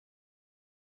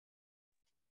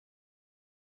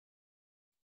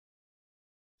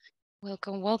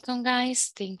Welcome, welcome,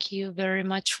 guys. Thank you very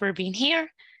much for being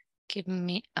here. Give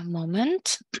me a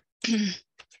moment.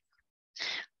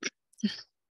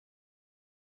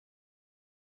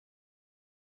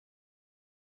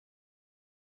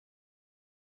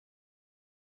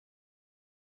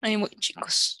 Ahí voy,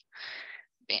 chicos.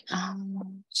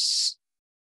 Veamos.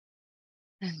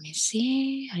 Let me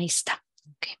see. Ahí está.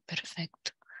 Ok,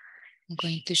 perfecto. I'm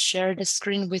going to share the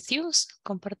screen with you.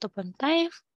 Comparto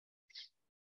pantalla.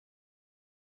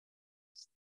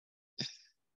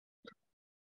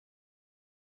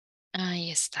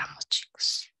 Ahí estamos,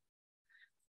 chicos.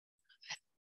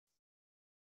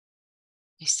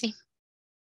 You see?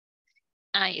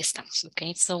 Ahí estamos.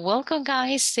 Okay, so welcome,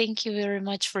 guys. Thank you very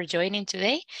much for joining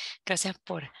today. Gracias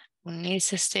por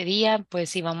unirse este día.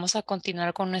 Pues y vamos a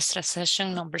continuar con nuestra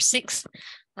session number 6,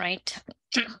 right?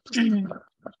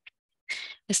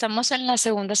 Estamos en la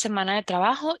segunda semana de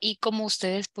trabajo y como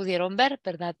ustedes pudieron ver,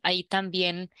 ¿verdad? Ahí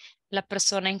también la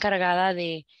persona encargada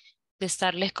de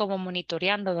estarles como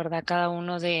monitoreando, ¿verdad? Cada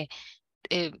uno se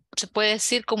puede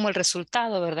decir como el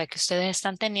resultado, ¿verdad? Que ustedes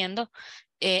están teniendo.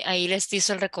 Ahí les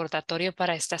hizo el recordatorio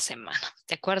para esta semana,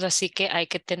 ¿de acuerdo? Así que hay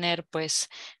que tener pues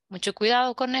mucho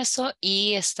cuidado con eso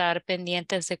y estar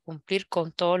pendientes de cumplir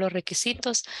con todos los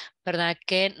requisitos, ¿verdad?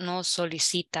 Que nos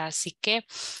solicita. Así que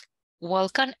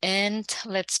welcome and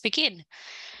let's begin.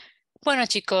 Bueno,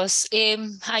 chicos,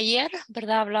 ayer,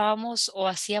 ¿verdad? Hablábamos o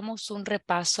hacíamos un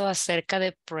repaso acerca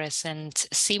de present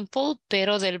simple,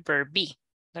 pero del verb be,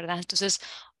 ¿verdad? Entonces,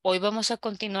 hoy vamos a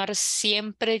continuar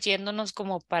siempre yéndonos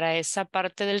como para esa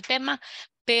parte del tema,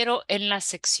 pero en la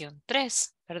sección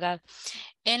 3, ¿verdad?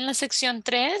 En la sección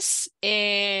 3,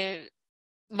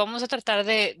 vamos a tratar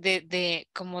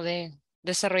como de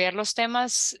desarrollar los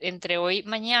temas entre hoy y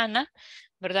mañana,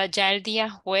 ¿verdad? Ya el día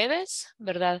jueves,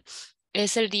 ¿verdad?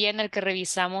 Es el día en el que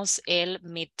revisamos el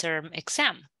midterm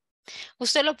exam.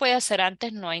 Usted lo puede hacer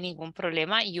antes, no hay ningún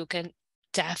problema. You can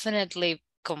definitely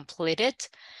complete it.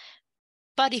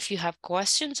 But if you have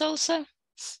questions also,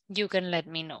 you can let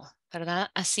me know, ¿verdad?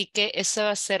 Así que eso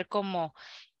va a ser como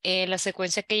la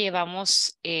secuencia que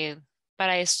llevamos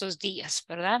para estos días,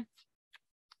 ¿verdad?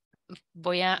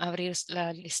 Voy a abrir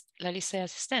la lista de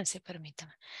asistencia,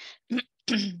 permítame.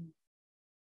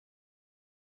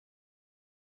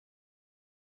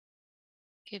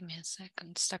 Give me a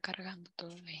second, está cargando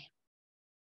todavía.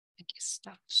 Aquí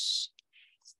estamos.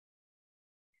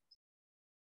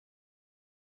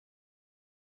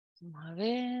 Vamos a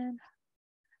ver.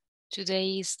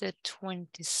 Today is the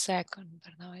 22nd,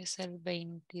 ¿verdad? Es el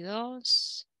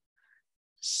 22.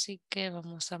 Así que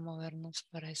vamos a movernos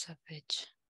para esa fecha.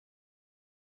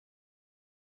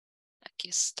 Aquí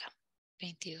está,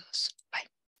 22.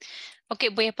 Bye. Ok,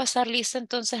 voy a pasar lista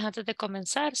entonces antes de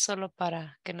comenzar, solo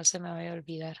para que no se me vaya a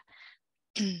olvidar.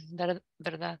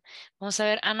 ¿Verdad? Vamos a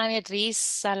ver, Ana Beatriz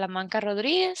Salamanca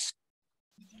Rodríguez.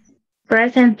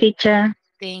 Present, teacher.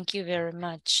 Thank you very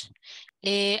much.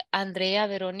 Andrea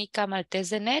Verónica Maltés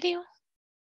de Nerio.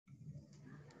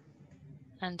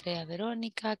 Andrea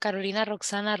Verónica. Carolina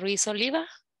Roxana Ruiz Oliva.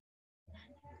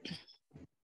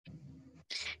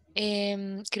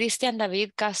 Cristian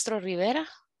David Castro Rivera.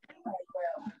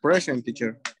 Present,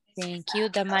 teacher. Thank you.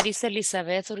 Damaris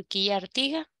Elizabeth Urquilla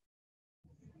Artiga.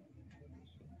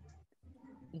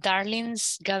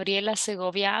 Darlings Gabriela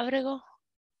Segovia Ábrego.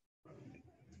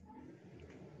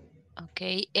 Ok.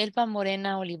 Elba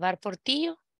Morena Olivar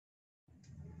Portillo.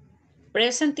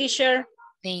 Present, teacher.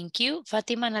 Thank you.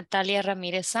 Fátima Natalia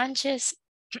Ramírez Sánchez.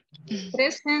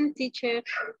 Present, teacher.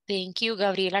 Thank you.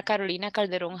 Gabriela Carolina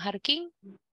Calderón Jarquín.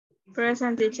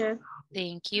 Present, teacher.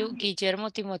 Thank you. Guillermo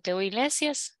Timoteo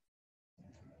Iglesias.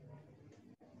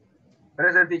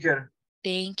 Present, teacher.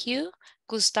 Thank you.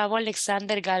 Gustavo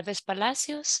Alexander Galvez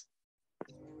Palacios.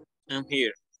 I'm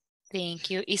here. Thank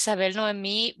you. Isabel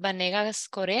Noemí Vanegas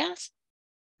Coreas.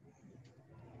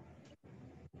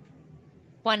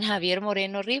 Juan Javier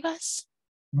Moreno Rivas.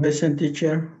 Present,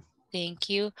 teacher. Thank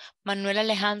you. Manuel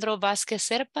Alejandro Vázquez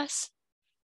Serpas.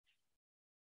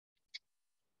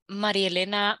 María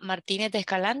Elena Martínez de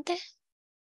Escalante.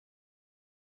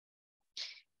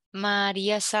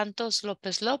 María Santos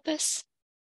López López.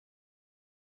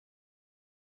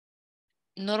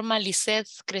 Norma Lisset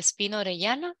Crespino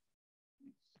Orellana.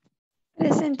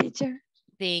 Present, teacher.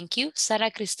 Thank you.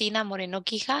 Sara Cristina Moreno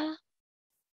Quijada.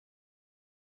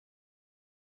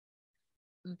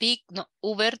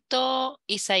 Huberto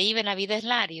Isaí Benavides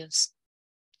Larios.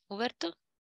 Huberto.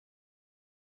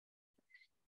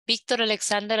 Víctor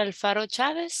Alexander Alfaro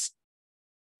Chávez.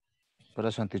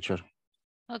 Present, teacher.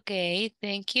 Ok,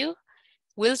 thank you.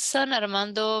 Wilson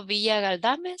Armando Villa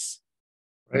Galdames.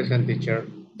 Present teacher.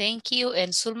 Thank you.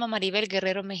 And Zulma Maribel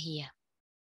Guerrero Mejía.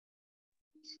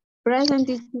 Present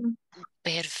teacher.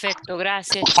 Perfecto,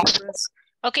 gracias chicos.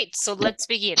 Okay, so let's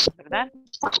begin, ¿verdad?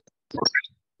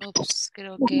 Ups,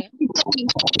 creo que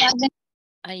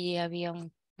ahí había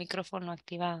un micrófono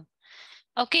activado.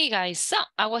 Okay, guys, so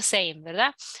I was saying,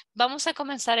 ¿verdad? Vamos a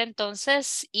comenzar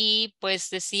entonces y pues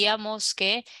decíamos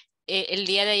que el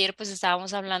día de ayer pues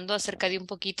estábamos hablando acerca de un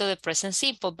poquito de present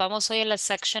simple. Vamos hoy a la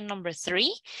section number 3,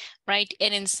 right?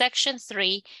 And in section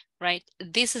 3, right,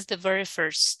 this is the very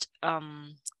first,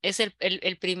 es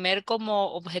el primer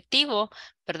como objetivo,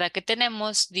 ¿verdad? Que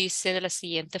tenemos, dice de la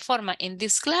siguiente forma. In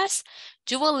this class,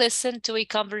 you will listen to a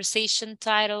conversation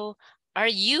titled, Are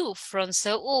you from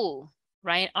Seoul?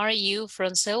 Right? Are you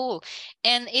from Seoul?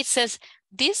 And it says,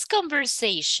 this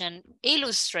conversation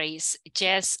illustrates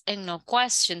yes and no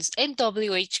questions and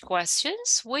WH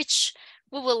questions, which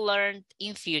we will learn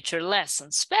in future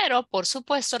lessons. Pero, por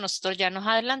supuesto, nosotros ya nos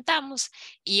adelantamos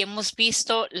y hemos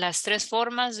visto las tres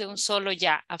formas de un solo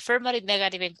ya. Affirmative,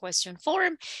 negative, and question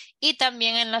form. Y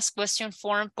también en las question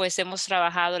form, pues hemos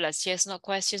trabajado las yes, no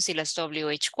questions y las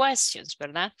WH questions,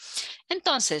 ¿verdad?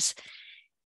 Entonces,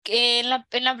 en la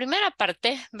primera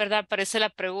parte, ¿verdad? Aparece la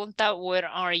pregunta, where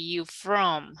are you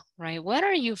from? Right? Where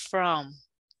are you from?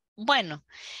 Bueno,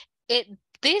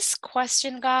 this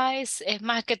question, guys, es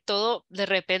más que todo, de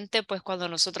repente, pues cuando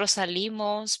nosotros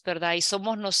salimos, ¿verdad? Y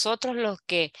somos nosotros los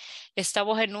que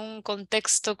estamos en un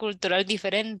contexto cultural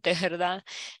diferente, ¿verdad?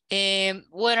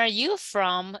 Where are you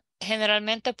from?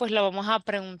 Generalmente, pues lo vamos a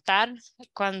preguntar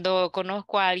cuando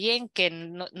conozco a alguien que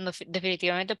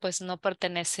definitivamente, pues no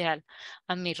pertenece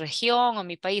a mi región, a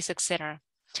mi país, etc.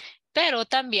 Pero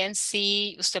también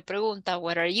si usted pregunta,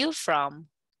 where are you from?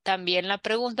 También la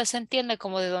pregunta se entiende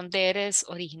como de dónde eres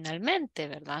originalmente,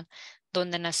 ¿verdad?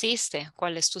 ¿Dónde naciste?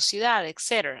 ¿Cuál es tu ciudad?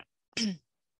 Etcétera.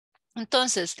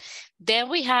 Entonces, then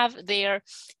we have there,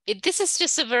 this is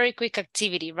just a very quick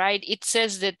activity, right? It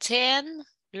says the 10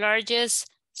 largest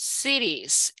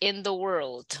cities in the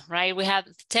world, right? We have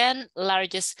 10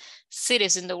 largest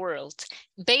cities in the world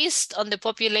based on the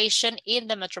population in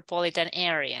the metropolitan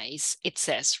area, it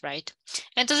says, right?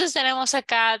 Entonces tenemos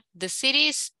acá the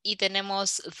cities y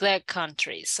tenemos the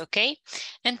countries, ¿ok?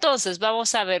 Entonces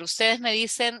vamos a ver, ustedes me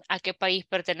dicen a qué país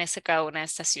pertenece cada una de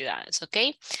estas ciudades,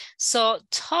 ¿ok? So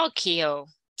Tokyo,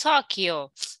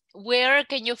 where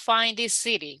can you find this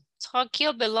city?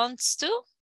 Tokyo belongs to?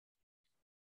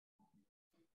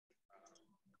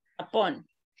 Japón.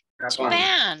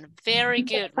 Japan. Very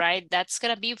good, right? That's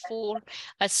going to be for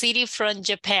a city from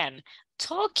Japan.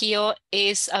 Tokyo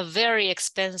is a very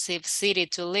expensive city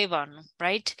to live on,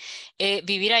 right?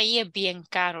 Vivir ahí es bien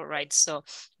caro, right? So,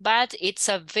 but it's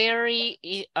a very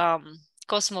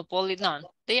cosmopolitan.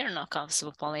 No, they are not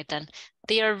cosmopolitan.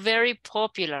 They are very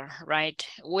popular, right?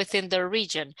 Within the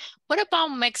region. What about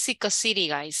Mexico City,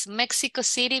 guys? Mexico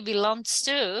City belongs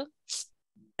to?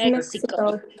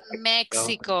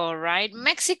 Mexico, right?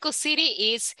 Mexico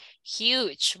City is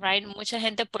huge, right? Mucha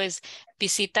gente pues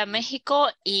visita México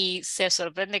y se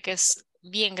sorprende que es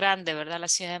bien grande, ¿verdad? La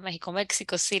Ciudad de México,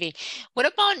 Mexico City. What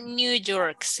about New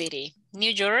York City?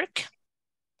 New York?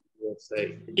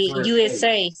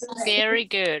 USA. Very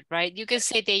good, right? You can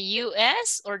say the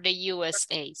US or the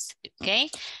USA,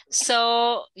 okay?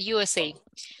 So USA.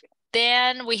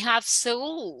 Then we have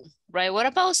Seoul, right? What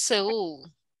about Seoul?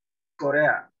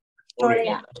 Korea.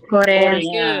 Korea. Very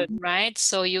good, right?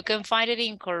 So you can find it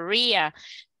in Korea.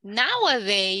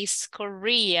 Nowadays,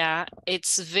 Korea,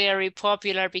 it's very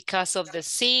popular because of the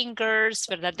singers,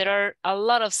 ¿verdad? There are a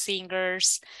lot of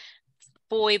singers,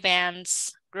 boy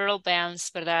bands, girl bands,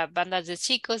 ¿verdad? Bandas de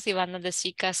chicos y bandas de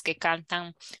chicas que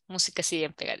cantan música así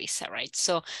bien pegadiza, right?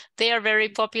 So they are very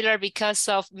popular because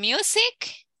of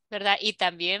music, ¿verdad? Y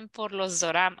también por los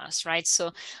doramas, right?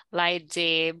 So like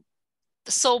the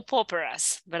soap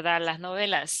operas, ¿verdad? Las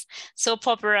novelas. Soap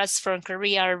operas from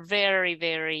Korea are very,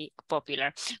 very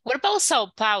popular. What about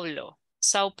Sao Paulo?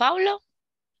 Sao Paulo?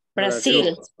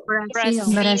 Brasil.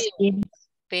 Brasil.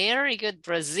 Very good,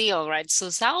 Brazil, right? So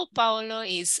Sao Paulo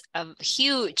is a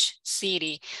huge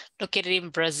city located in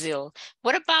Brazil.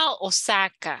 What about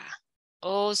Osaka?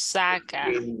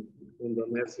 Osaka.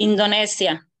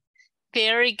 Indonesia.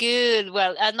 Very good.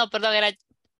 Well, no, perdón, era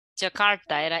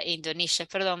Jakarta, era Indonesia,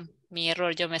 perdón. Mi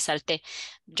error, yo me salté.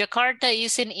 Jakarta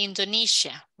is in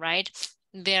Indonesia, right?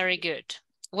 Very good.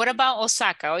 What about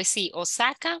Osaka? Hoy sí,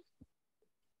 Osaka.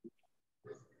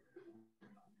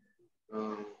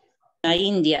 La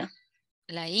India.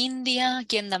 La India.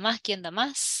 ¿Quién da más? ¿Quién da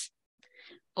más?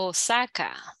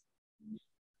 Osaka.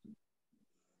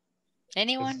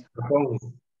 Anyone? Japón.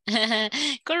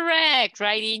 Correct,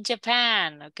 right, in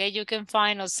Japan. Okay, you can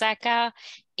find Osaka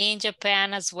in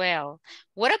Japan as well.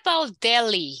 What about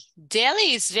Delhi?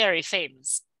 Delhi is very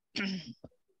famous.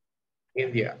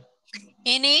 India.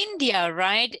 In India,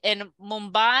 right? En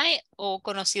Mumbai, o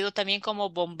conocido también como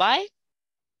Bombay.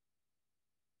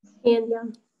 India.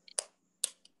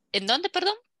 ¿En dónde,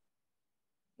 perdón?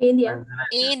 India.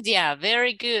 India,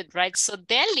 very good, right? So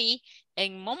Delhi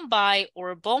and Mumbai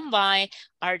or Bombay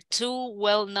are two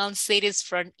well-known cities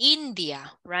from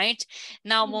India, right?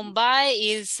 Now Mumbai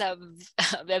is,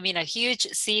 I mean, a huge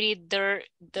city.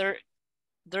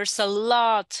 There's a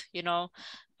lot, you know.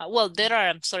 Well, there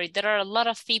are a lot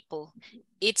of people.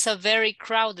 It's a very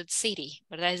crowded city,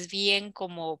 ¿verdad? Es bien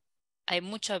como, hay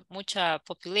mucha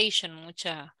population,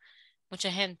 mucha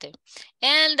gente.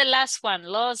 And the last one,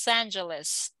 Los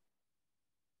Angeles.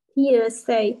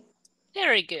 USA.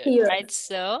 Very good, Here. right?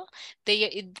 So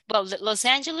Los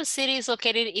Angeles City is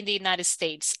located in the United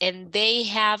States, and they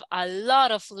have a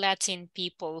lot of Latin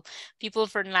people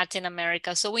from Latin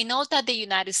America. So we know that the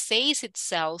United States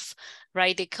itself,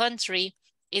 right, the country,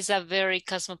 is a very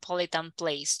cosmopolitan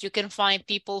place. You can find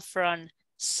people from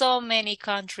so many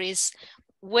countries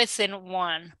within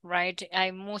one, right?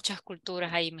 Hay muchas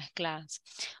culturas ahí mezcladas.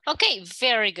 Okay,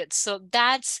 very good. So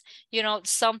that's, you know,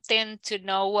 something to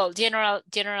know. Well, general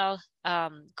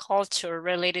culture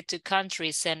related to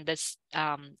countries and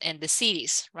the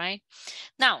cities, right?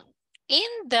 Now,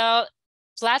 in the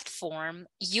platform,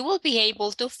 you will be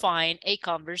able to find a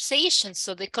conversation.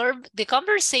 So the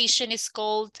conversation is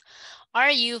called,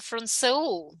 "Are you from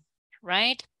Seoul?"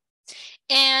 Right?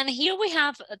 And here we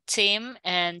have Tim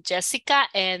and Jessica,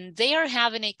 and they are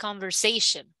having a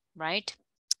conversation, right?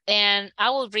 And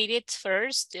I will read it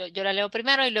first. Yo la leo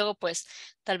primero y luego pues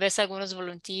tal vez algunos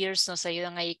volunteers nos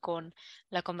ayudan ahí con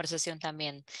la conversación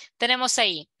también. Tenemos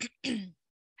ahí,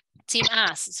 Tim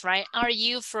asks, right? "Are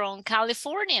you from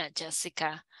California,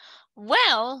 Jessica?"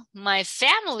 "Well, my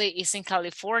family is in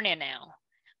California now,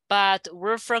 but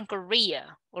we're from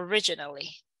Korea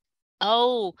originally."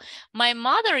 "Oh, my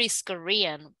mother is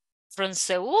Korean, from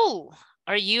Seoul.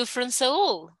 Are you from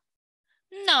Seoul?"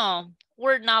 "No,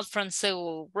 we're not from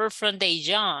Seoul. We're from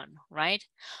Daejeon," right?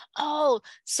 "Oh,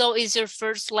 so is your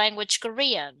first language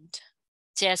Korean?"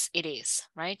 "Yes, it is,"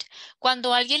 right?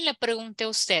 Cuando alguien le pregunte a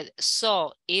usted,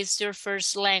 "So, is your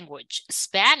first language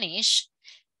Spanish?"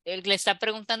 Él le está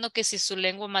preguntando que si su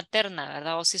lengua materna,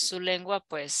 ¿verdad? O si su lengua,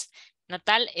 pues,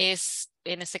 natal es,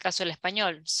 en este caso, el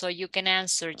español. So you can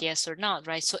answer yes or not,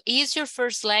 right? So is your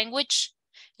first language,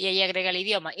 y ahí agrega el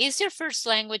idioma, is your first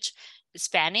language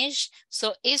Spanish?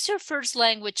 So is your first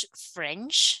language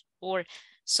French? Or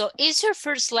so is your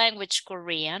first language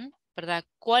Korean? ¿Verdad?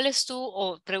 ¿Cuál es tu,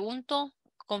 o pregunto,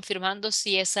 confirmando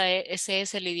si ese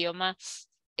es el idioma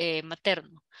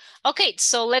materno? Okay,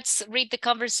 so let's read the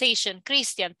conversation.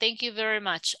 Christian, thank you very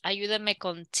much. Ayúdame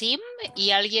con Tim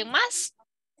y alguien más.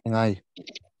 I.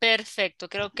 Perfecto,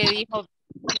 creo que dijo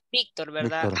Víctor,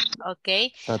 ¿verdad? Victor.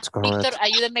 Ok. That's Víctor, correct.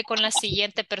 ayúdame con la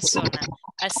siguiente persona.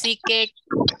 Así que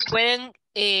pueden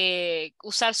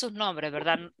usar sus nombres,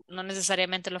 ¿verdad? No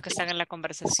necesariamente los que están en la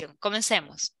conversación.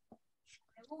 Comencemos.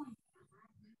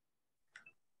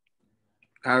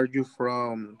 Are you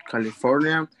from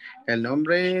California? El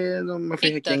nombre, no me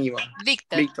fijé Víctor. quién iba.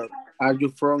 Víctor. Victor. Are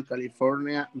you from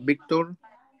California? Victor.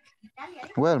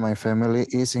 Well, my family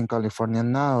is in California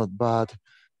now, but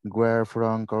we're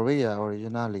from Korea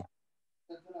originally.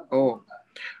 Oh,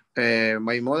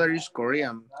 my mother is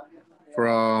Korean.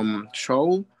 From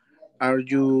Seoul. Are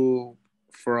you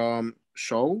from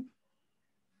Seoul?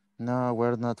 No,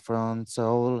 we're not from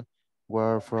Seoul.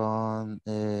 We're from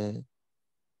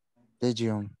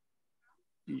Daejeon.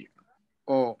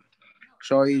 Oh,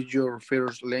 so is your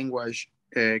first language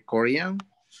Korean?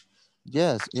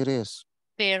 Yes, it is.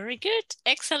 Very good.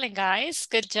 Excellent, guys.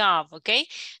 Good job, okay?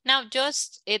 Now,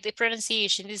 just the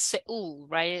pronunciation is Seoul,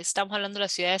 right? Estamos hablando de la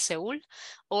ciudad de Seúl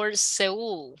or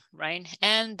Seoul, right?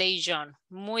 And Daejeon.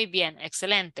 Muy bien.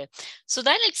 Excelente. So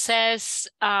then it says,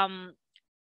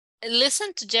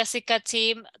 listen to Jessica,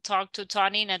 Tim, talk to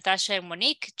Tony, Natasha, and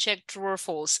Monique, check true or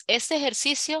false. Este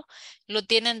ejercicio lo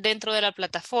tienen dentro de la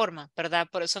plataforma, ¿verdad?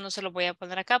 Por eso no se lo voy a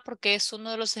poner acá porque es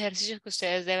uno de los ejercicios que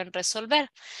ustedes deben resolver.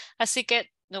 Así que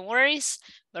no worries,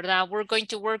 ¿verdad? We're going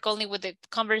to work only with the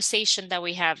conversation that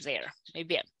we have there. Muy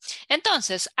bien.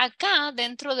 Entonces, acá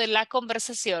dentro de la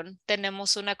conversación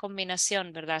tenemos una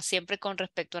combinación, ¿verdad? Siempre con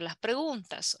respecto a las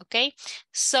preguntas, ¿ok?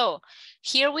 So,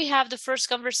 here we have the first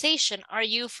conversation. Are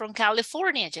you from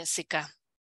California, Jessica?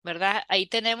 ¿verdad? Ahí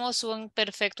tenemos un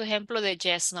perfecto ejemplo de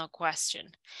yes, no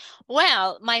question.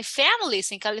 Well, my family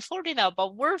is in California now,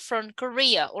 but we're from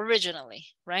Korea originally,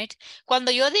 right?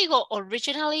 Cuando yo digo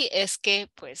originally es que,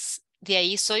 pues, de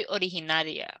ahí soy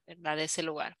originaria, ¿verdad? De ese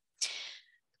lugar.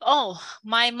 Oh,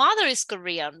 my mother is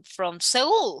Korean from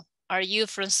Seoul. Are you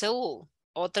from Seoul?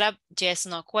 Otra yes,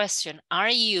 no question.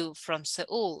 Are you from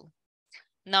Seoul?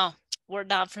 No, we're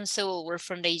not from Seoul, we're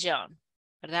from Daejeon,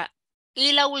 ¿verdad?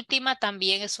 Y la última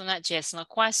también es una yes, no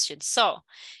question. So,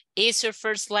 is your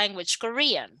first language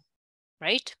Korean?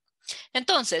 Right?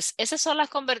 Entonces, esas son las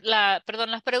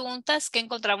preguntas que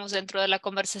encontramos dentro de la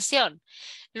conversación.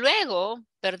 Luego,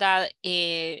 ¿verdad?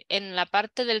 En la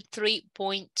parte del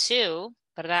 3.2,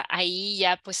 ¿verdad? Ahí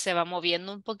ya pues se va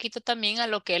moviendo un poquito también a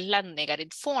lo que es la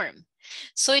negative form.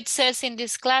 So it says in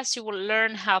this class you will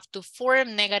learn how to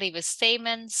form negative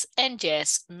statements and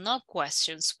yes, no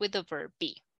questions with the verb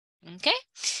be. ¿Ok?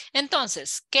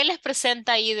 Entonces, ¿qué les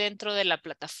presenta ahí dentro de la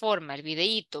plataforma, el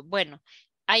videíto? Bueno,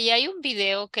 ahí hay un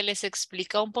video que les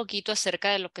explica un poquito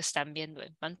acerca de lo que están viendo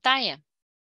en pantalla.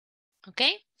 ¿Ok?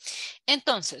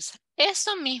 Entonces,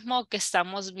 esto mismo que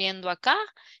estamos viendo acá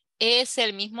es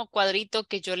el mismo cuadrito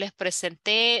que yo les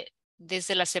presenté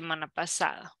desde la semana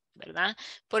pasada, ¿verdad?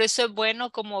 Por eso es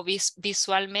bueno como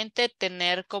visualmente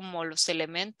tener como los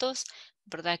elementos,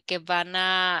 ¿verdad? Que van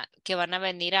a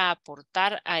venir a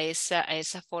aportar a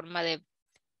esa forma del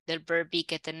verb be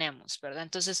que tenemos, ¿verdad?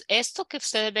 Entonces, esto que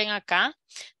ustedes ven acá,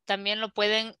 también lo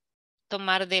pueden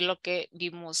tomar de lo que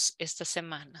vimos esta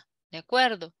semana, ¿de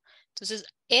acuerdo? Entonces,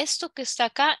 esto que está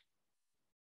acá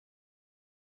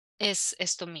es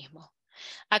esto mismo.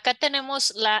 Acá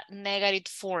tenemos la negative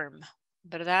form,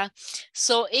 ¿verdad?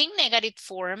 So, in negative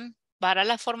form, para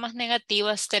las formas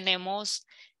negativas tenemos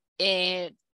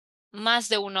más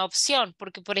de una opción,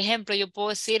 porque por ejemplo, yo puedo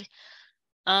decir,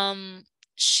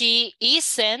 she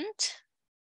isn't,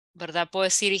 ¿verdad? Puedo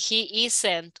decir he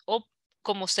isn't, o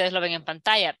como ustedes lo ven en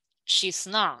pantalla, she's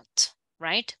not,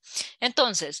 right?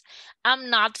 Entonces, I'm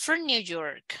not from New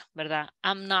York, ¿verdad?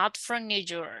 I'm not from New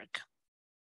York.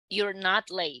 You're not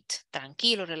late.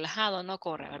 Tranquilo, relajado, no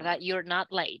corre, ¿verdad? You're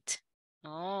not late.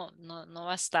 No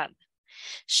va a estar.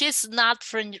 She's not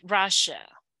from Russia.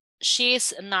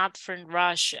 She's not from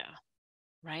Russia,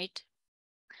 right?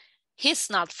 He's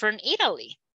not from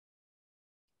Italy.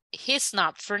 He's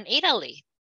not from Italy.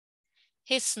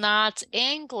 He's not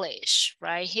English,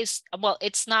 right? Well,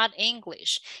 it's not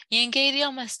English. ¿Y en qué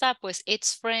idioma está? Pues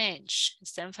it's French.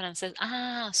 Está en francés.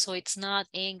 Ah, so it's not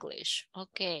English.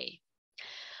 Okay.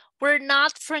 We're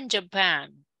not from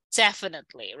Japan.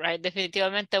 Definitely, right?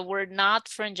 Definitivamente, we're not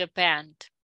from Japan.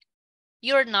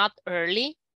 You're not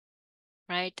early,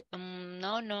 right?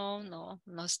 No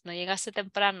llegaste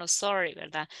temprano, sorry,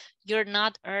 ¿verdad? You're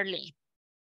not early.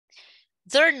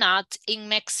 They're not in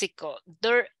Mexico.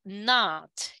 They're not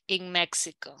in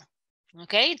Mexico.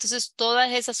 ¿Ok? Entonces,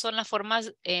 todas esas son las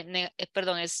formas,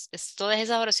 todas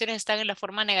esas oraciones están en la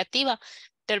forma negativa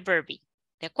del verb be.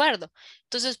 ¿De acuerdo?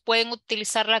 Entonces, pueden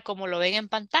utilizarla como lo ven en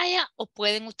pantalla o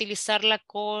pueden utilizarla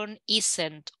con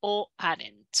isn't o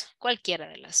aren't. Cualquiera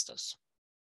de las dos.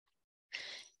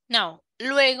 Now,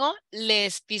 luego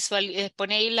les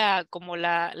pone ahí como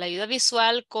la ayuda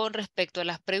visual con respecto a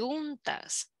las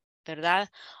preguntas, ¿verdad?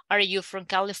 Are you from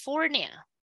California?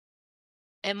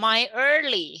 Am I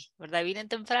early? ¿Verdad? ¿Vienen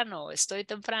temprano? Estoy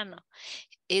temprano.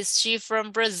 Is she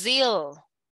from Brazil?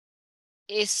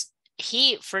 Is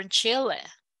he from Chile?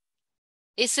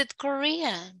 Is it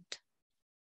Korean?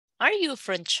 Are you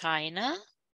from China?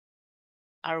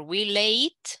 Are we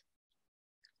late?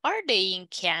 Are they in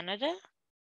Canada?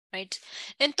 Right.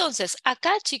 Entonces,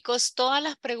 acá chicos, todas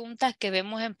las preguntas que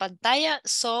vemos en pantalla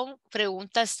son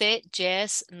preguntas de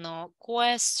yes, no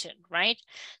question, right?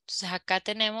 Entonces acá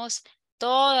tenemos,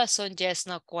 todas son yes,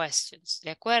 no questions,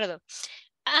 ¿de acuerdo?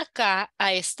 Acá,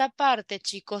 a esta parte,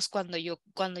 chicos, cuando yo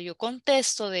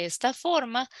contesto de esta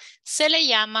forma, se le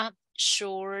llama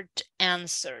short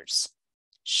answers.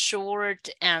 Short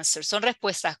answers, son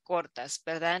respuestas cortas,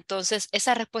 ¿verdad? Entonces,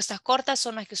 esas respuestas cortas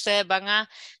son las que ustedes van a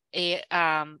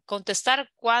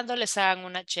contestar cuando les hagan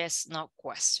una yes, no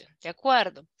question, ¿de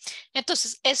acuerdo?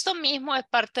 Entonces, esto mismo es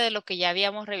parte de lo que ya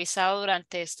habíamos revisado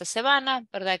durante esta semana,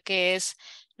 ¿verdad? Que es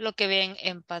lo que ven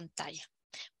en pantalla.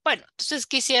 Bueno, entonces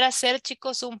quisiera hacer,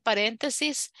 chicos, un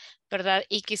paréntesis, ¿verdad?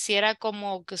 Y quisiera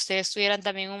como que ustedes tuvieran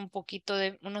también un poquito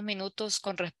de unos minutos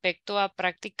con respecto a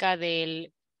práctica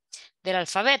del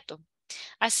alfabeto.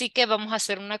 Así que vamos a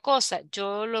hacer una cosa.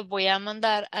 Yo los voy a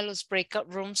mandar a los breakout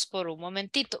rooms por un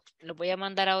momentito. Los voy a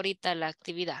mandar ahorita a la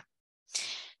actividad.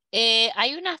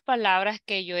 Hay unas palabras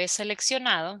que yo he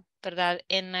seleccionado, ¿verdad?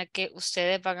 En la que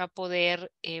ustedes van a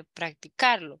poder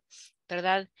practicarlo,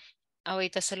 ¿verdad?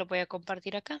 Ahorita se lo voy a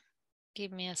compartir acá.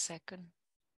 Give me a second.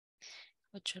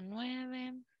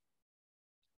 8-9.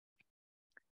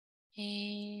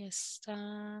 Y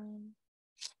está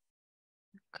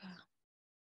acá.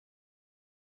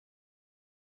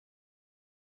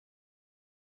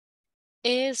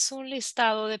 Es un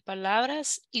listado de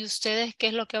palabras y ustedes, ¿qué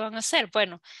es lo que van a hacer?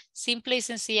 Bueno, simple y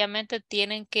sencillamente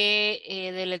tienen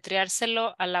que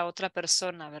deletreárselo a la otra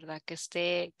persona, ¿verdad? Que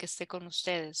esté con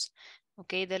ustedes.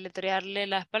 ¿Ok? Deletrearle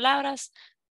las palabras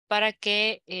para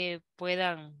que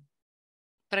puedan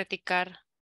practicar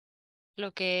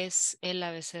lo que es el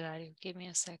abecedario. Give me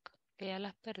a second, que ya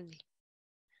las perdí.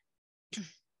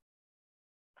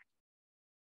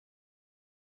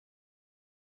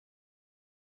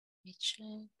 Let me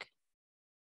check.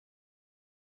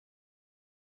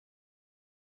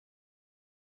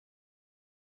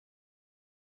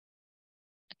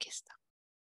 Aquí está.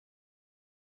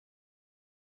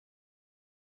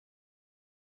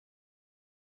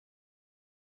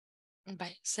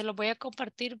 Vale, se lo voy a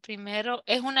compartir primero.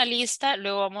 Es una lista,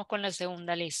 luego vamos con la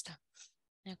segunda lista.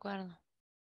 ¿De acuerdo?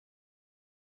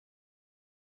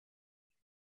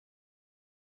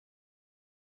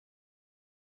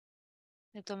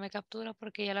 Le tomé captura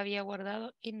porque ya la había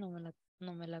guardado y no me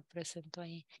la presento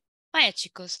ahí. Vaya,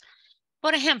 chicos.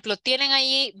 Por ejemplo, tienen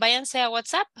ahí, váyanse a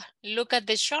WhatsApp, look at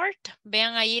the chart,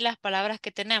 vean ahí las palabras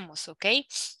que tenemos, ¿ok?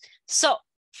 So,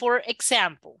 for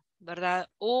example, ¿verdad?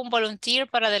 Un volunteer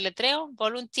para deletreo,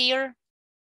 volunteer.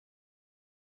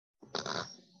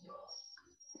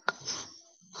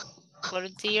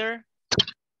 Volunteer.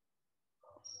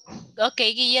 Ok,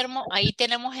 Guillermo, ahí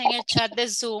tenemos en el chat de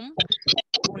Zoom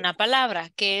una palabra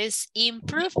que es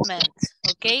improvement,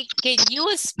 ¿ok? Can you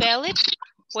spell it?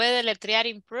 ¿Puede deletrear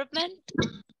improvement?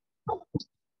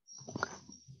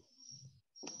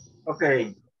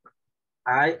 Okay.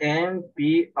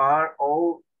 I-M-P-R-O-V-E-M-E-N-T.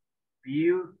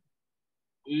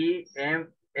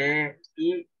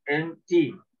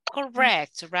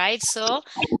 Correct, right? So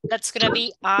that's going to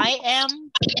be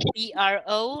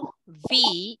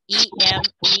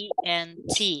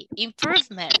I-M-P-R-O-V-E-M-E-N-T.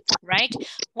 Improvement, right?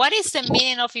 What is the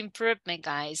meaning of improvement,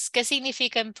 guys? ¿Qué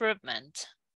significa improvement?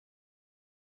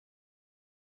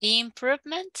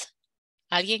 Improvement.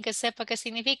 ¿Alguien que sepa qué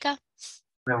significa?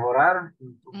 Mejorar.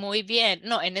 Muy bien.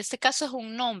 No, en este caso es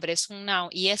un nombre, es un noun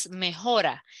y es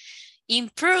mejora.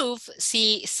 Improve,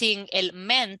 si sin el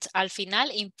ment al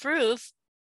final, improve,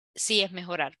 sí es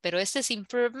mejorar, pero este es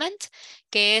improvement,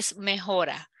 que es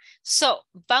mejora. So,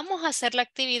 vamos a hacer la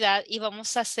actividad y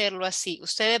vamos a hacerlo así.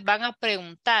 Ustedes van a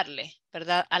preguntarle,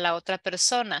 ¿verdad? A la otra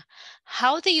persona,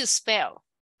 how do you spell?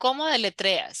 ¿Cómo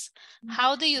deletreas?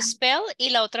 How do you spell? Y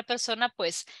la otra persona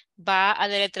pues va a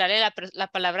deletrearle la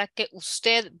palabra que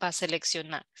usted va a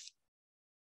seleccionar.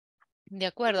 De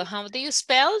acuerdo. How do you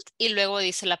spell? Y luego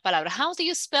dice la palabra. How do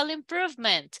you spell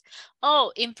improvement?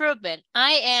 Oh, improvement.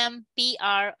 I-M-P-R-O-V-E-N.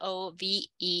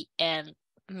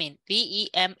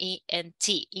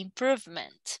 V-E-M-E-N-T.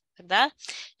 Improvement. ¿Verdad?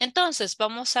 Entonces,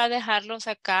 vamos a dejarlos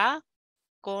acá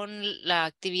con la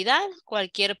actividad.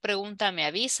 Cualquier pregunta me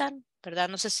avisan. ¿Verdad?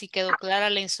 No sé si quedó clara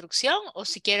la instrucción o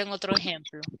si quieren otro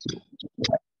ejemplo.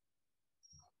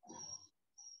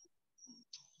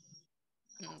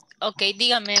 Ok,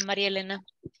 dígame, María Elena.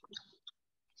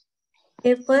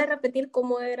 ¿Puede repetir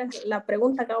cómo era la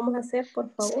pregunta que vamos a hacer,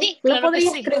 por favor? Sí, Lo claro que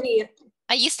podría sí. escribir.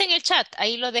 Ahí está en el chat,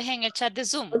 ahí lo dejé en el chat de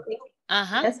Zoom. Ok,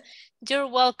 Ajá. gracias. You're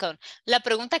welcome. La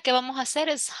pregunta que vamos a hacer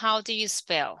es how do you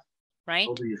spell, right?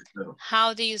 How do you spell?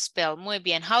 How do you spell? Muy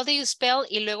bien. How do you spell?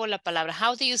 Y luego la palabra.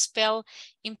 How do you spell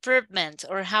improvement?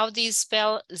 Or how do you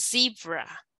spell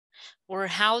zebra? Or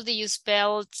how do you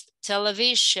spell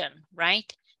television,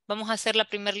 right? Vamos a hacer la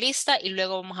primera lista y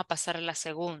luego vamos a pasar a la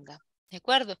segunda. ¿De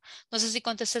acuerdo? No sé si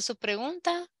contesté su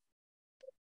pregunta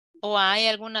o hay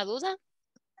alguna duda.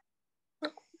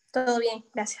 Todo bien,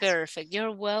 gracias. Perfect,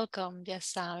 you're welcome, ya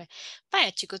sabe.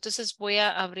 Vaya chicos, entonces voy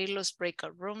a abrir los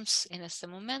breakout rooms en este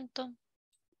momento.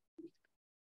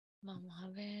 Vamos a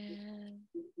ver.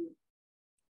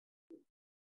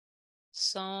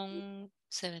 Son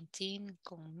 17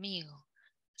 conmigo.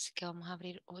 Así que vamos a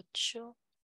abrir 8.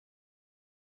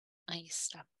 Ahí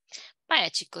está.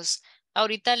 Vaya chicos,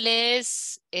 ahorita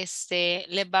les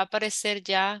va a aparecer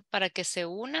ya para que se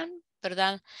unan,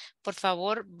 ¿verdad? Por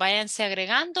favor, váyanse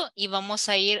agregando y vamos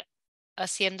a ir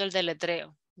haciendo el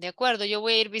deletreo. De acuerdo, yo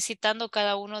voy a ir visitando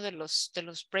cada uno de los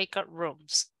breakout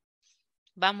rooms.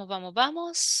 Vamos, vamos,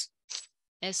 vamos.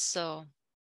 Eso.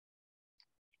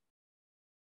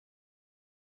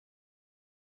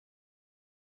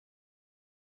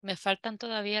 Me faltan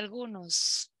todavía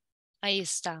algunos. Ahí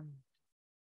está.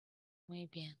 Muy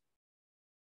bien.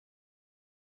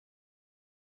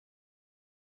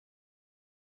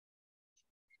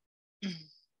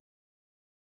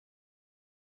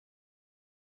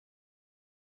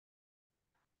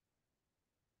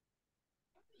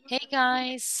 Hey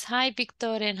guys, hi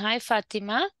Victor and hi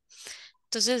Fátima.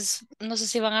 Entonces, no sé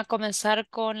si van a comenzar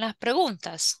con las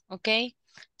preguntas, ¿ok?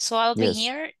 So I'll be Yes.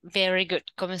 here. Very good.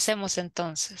 Comencemos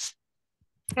entonces.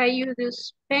 How you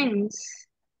use pens?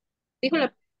 Dijo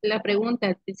la pregunta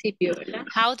al principio, ¿verdad?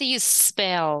 How do you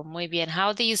spell? Muy bien.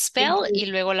 How do you spell? Y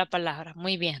luego la palabra.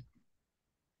 Muy bien.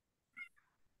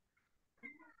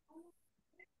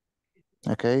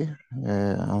 Okay.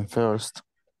 And first,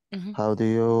 Ujú, how do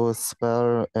you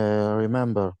spell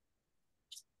remember?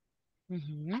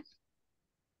 ujú.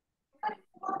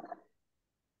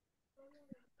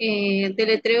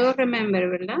 Deletreo remember,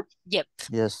 ¿verdad? Yep,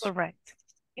 Yes. correct.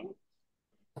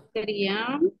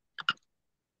 Sería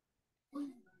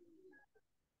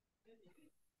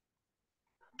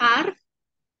R,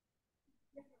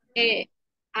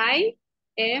 I,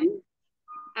 M,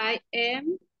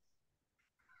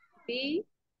 B,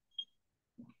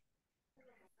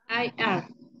 R.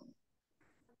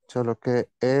 Solo que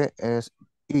E es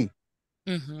I.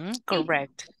 Ujú, ¿Sí?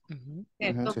 correct. Ujú.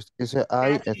 Si usted dice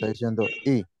I, está diciendo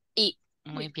I. Y,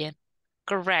 muy bien.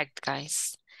 Correct,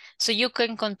 guys. So you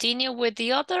can continue with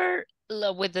the other,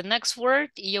 with the next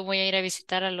word, y yo voy a ir a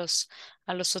visitar a los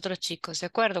otros chicos, ¿de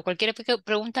acuerdo? Cualquier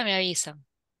pregunta me avisan.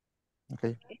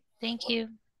 Okay. Thank you.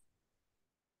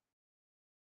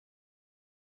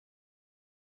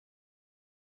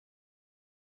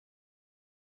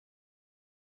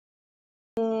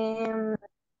 Em,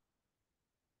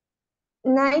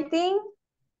 19,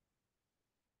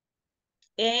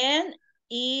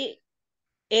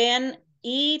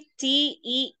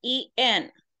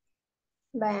 Neteen.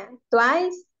 vaya,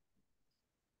 twice,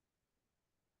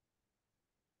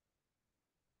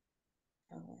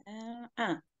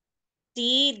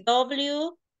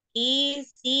 TWECE.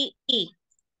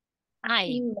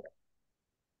 I,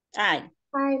 I.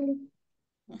 highly.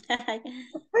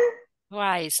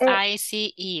 twice, Eh,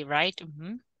 ICE, right?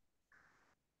 Ujú.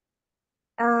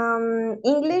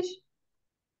 English,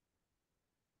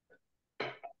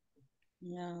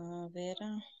 A ver.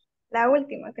 la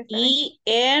última que está aquí.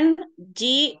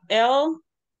 ENGLESS.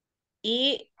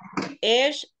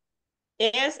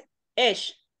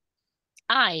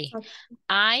 I, Ok,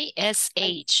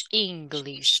 ISH,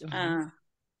 English. Ujú. Ah,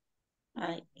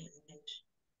 ISH.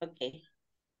 Ok.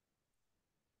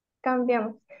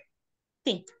 cambiamos.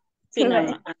 Sí, sí,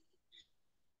 Vale. normal.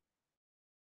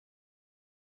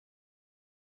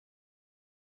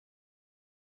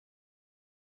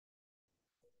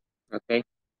 Ok.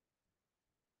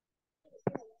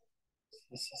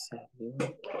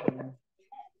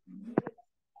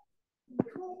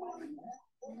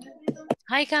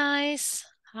 Hi, guys.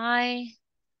 Hi,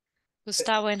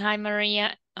 Gustavo and hi,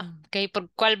 Maria. Ok, ¿por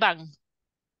cuál van?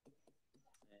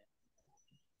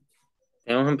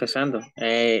 Estamos empezando.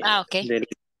 Ah, ok. Del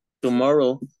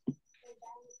tomorrow,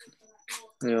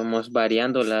 vamos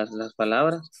variando las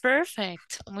palabras.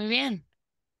 Perfect. Muy bien.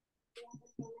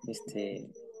 Este,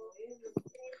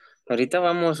 ahorita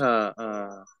vamos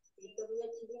a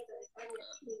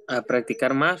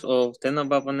practicar más o usted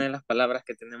nos va a poner las palabras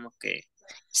que tenemos que...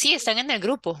 Sí, están en el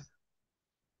grupo.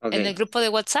 Ok. En el grupo de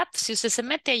WhatsApp, si usted se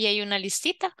mete, ahí hay una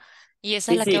listita y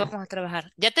esa es Sí, la que sí. vamos a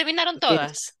trabajar. ¿Ya terminaron Sí.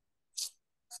 todas?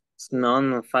 No,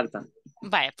 nos faltan.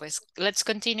 Vaya, pues, let's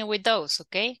continue with those,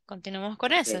 ¿ok? Continuamos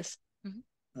con Ok, esas. Ujú.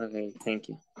 ok, thank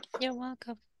you. You're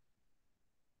welcome.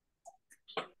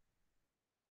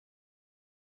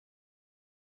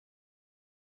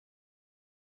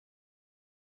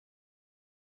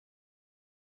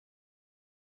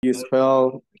 You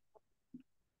spell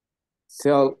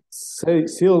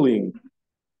ceiling.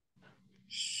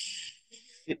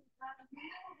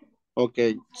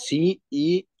 Okay,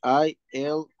 Ceiling.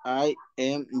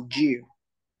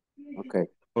 Okay.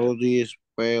 How do you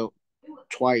spell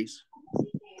twice?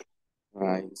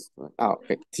 Right.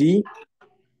 Okay. T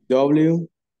W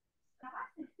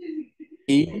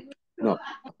E. No.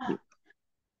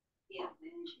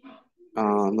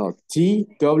 No. T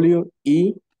W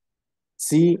E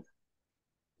C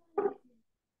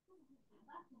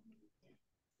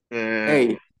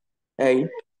A A.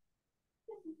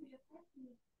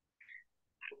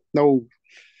 No.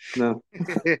 No.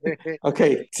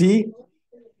 Okay. T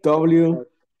W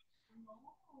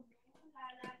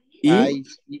E I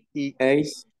A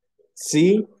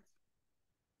C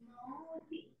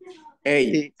A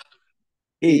E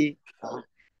E. E.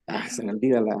 Se me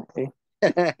olvida la E.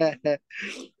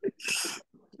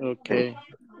 Okay.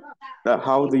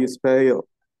 How do you spell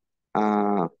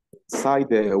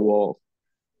sidewalk?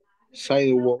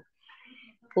 Sidewalk.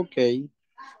 Okay.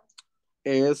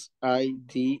 S-I-D-E-W-A-L.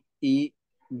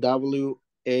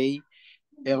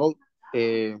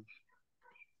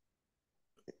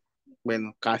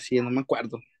 Bueno, casi no me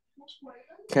acuerdo.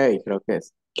 K, creo que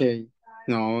es. K.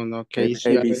 No, no, K A,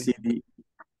 sí. B, C, D,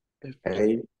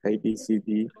 A, B, C,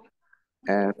 D,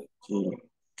 F, G,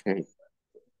 K.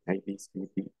 A, B, C,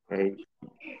 D, A,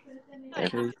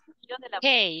 F, K.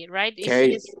 K, right? If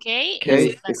K. it's K, K.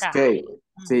 es la Es K. K.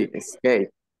 Sí, es K.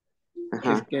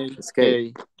 Ajá, K. es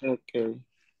K. Okay.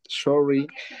 Sorry.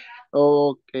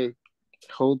 Okay.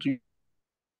 How do you...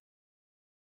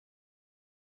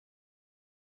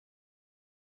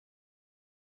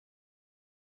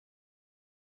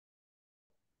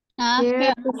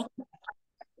 Yes.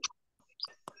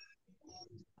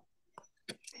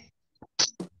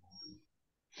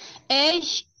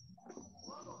 H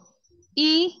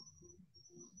E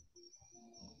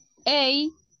A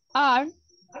R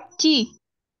T.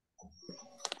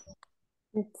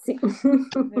 Sí.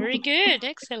 Very good,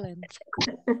 excellent.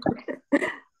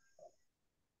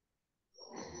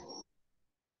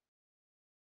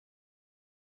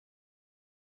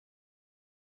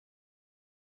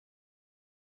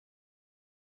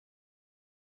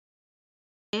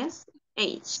 Es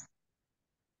H.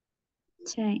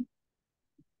 Sí.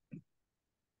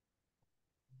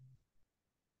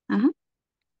 Ajá.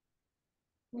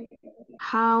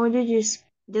 How do you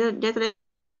ya te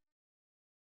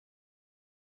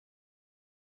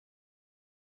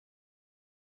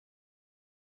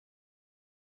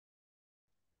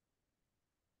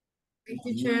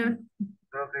Teacher,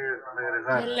 Creo que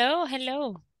regresar. Hello,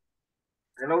 hello.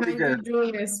 Hello, how teacher. do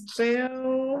you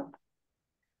spell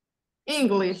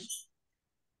English?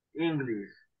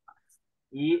 English.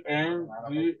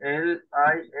 E-N-G-L-I-S.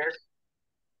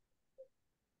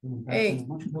 Hey.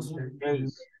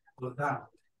 H.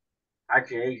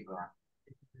 H-H, ¿verdad?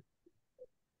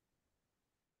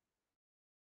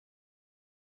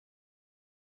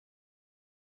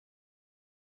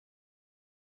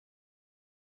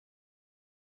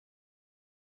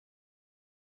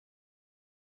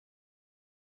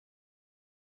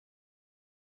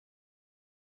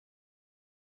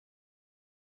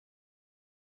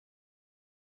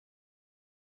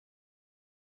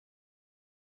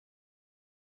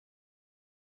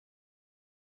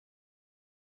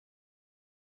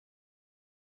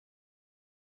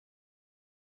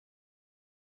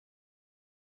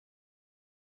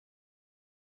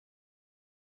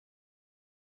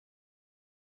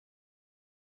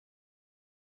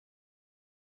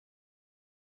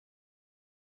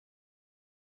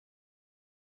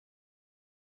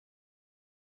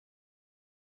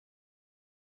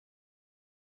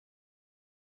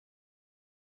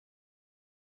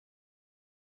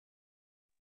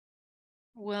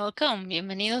 Welcome,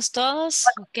 bienvenidos todos.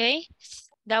 Okay,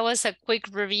 that was a quick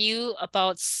review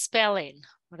about spelling.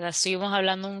 ¿Verdad?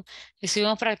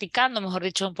 Estuvimos practicando, mejor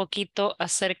dicho, un poquito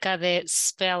acerca de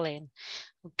spelling.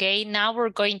 Okay, now we're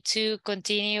going to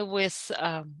continue with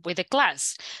the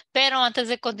class. Pero antes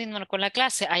de continuar con la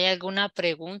clase, ¿hay alguna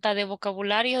pregunta de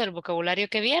vocabulario, del vocabulario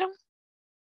que vieron?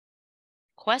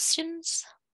 Questions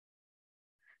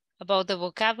about the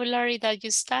vocabulary that you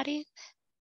studied?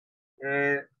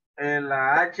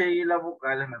 La H y las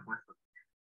vocales me he puesto.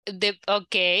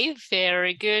 Ok,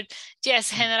 very good.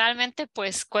 Yes, generalmente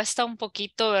pues cuesta un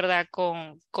poquito, ¿verdad?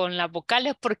 Con las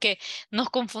vocales porque nos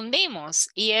confundimos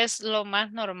y es lo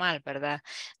más normal, ¿verdad?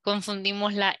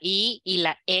 Confundimos la I y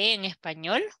la E en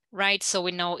español, right? So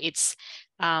we know it's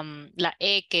la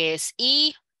E que es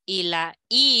I y la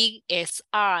I es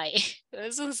I.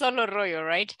 Es un solo rollo,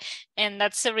 right? And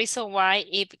that's the reason why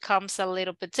it becomes a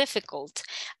little bit difficult.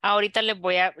 Ahorita les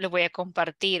voy a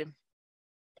compartir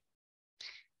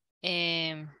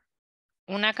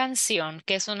una canción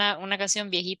que es una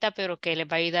canción viejita, pero que les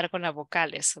va a ayudar con las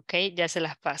vocales, ¿ok? Ya se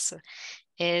las paso.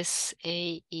 Es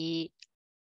A-E-I-O-U.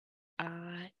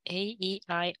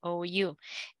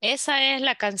 Esa es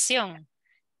la canción,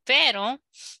 pero,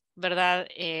 ¿verdad?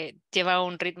 Lleva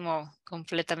un ritmo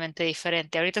completamente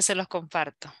diferente. Ahorita se los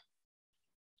comparto.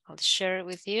 I'll share it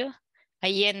with you.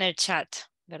 Ahí en el chat,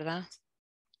 ¿verdad?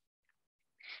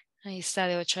 Ahí está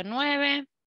de 8 a 9.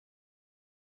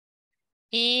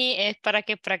 Y es para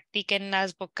que practiquen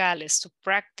las vocales, to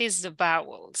practice the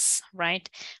vowels, right?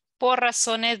 Por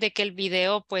razones de que el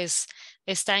video pues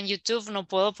está en YouTube, no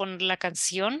puedo poner la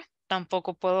canción,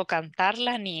 tampoco puedo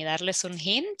cantarla ni darles un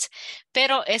hint,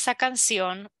 pero esa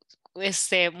canción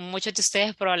muchos de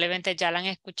ustedes probablemente ya la han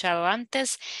escuchado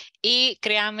antes y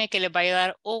créanme que les va a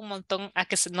ayudar un montón a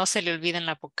que no se le olviden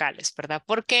las vocales, ¿verdad?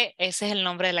 Porque ese es el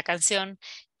nombre de la canción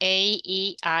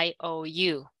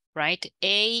A-E-I-O-U, right?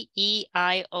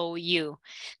 A-E-I-O-U.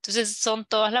 Entonces son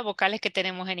todas las vocales que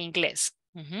tenemos en inglés.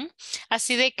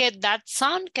 Así de que that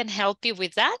song can help you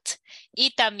with that.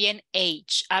 Y también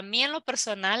H. A mí en lo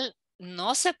personal,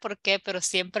 no sé por qué, pero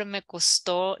siempre me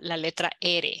costó la letra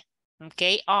R.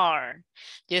 Okay, R.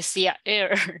 Yo decía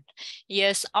R.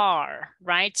 Yes, R,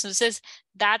 right? Entonces,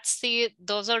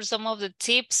 those are some of the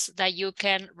tips that you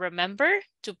can remember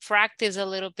to practice a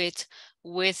little bit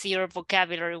with your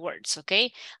vocabulary words,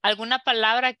 okay? ¿Alguna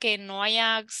palabra que no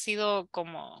haya sido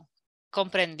como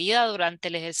comprendida durante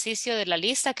el ejercicio de la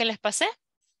lista que les pasé?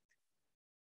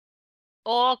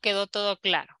 ¿O quedó todo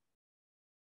claro?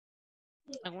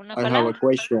 ¿Alguna I have a palabra?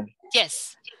 question.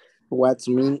 Yes. What's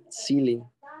mean ceiling?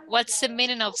 What's the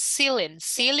meaning of ceiling?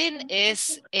 Ceiling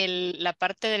es la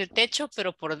parte del techo,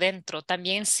 pero por dentro.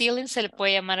 También ceiling se le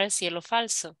puede llamar el cielo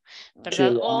falso,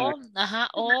 ¿verdad? Sí,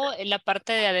 O la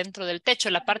parte de adentro del techo.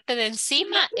 La parte de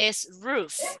encima es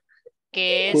roof,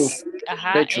 que roof,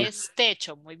 techo. es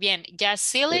techo. Muy bien. Ya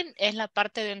ceiling es la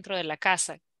parte dentro de la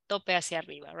casa, tope hacia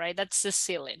arriba, right? That's the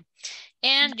ceiling.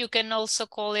 And you can also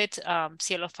call it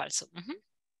cielo falso.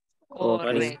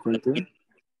 What is, Correcto. Continue.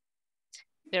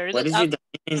 Very what good. is the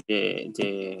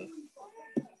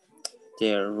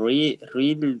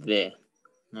meaning de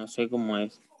no sé cómo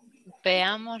es.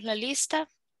 Veamos la lista.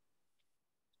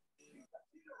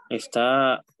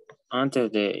 Está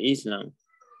antes de Island.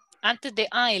 Antes de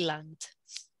island.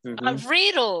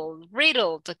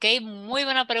 Riddle, ok, muy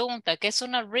buena pregunta. ¿Qué es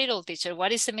una riddle, teacher?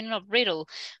 What is the meaning of riddle?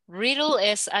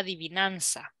 Riddle es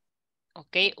adivinanza,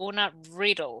 ok, una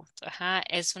riddle,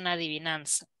 es una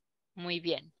adivinanza. Muy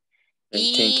bien.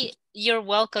 Y you're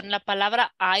welcome. La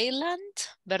palabra island,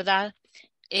 ¿verdad?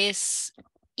 Es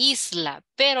isla,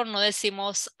 pero no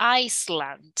decimos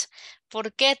Iceland.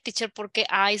 ¿Por qué, teacher? Porque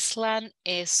Iceland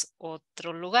es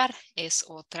otro lugar, es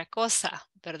otra cosa,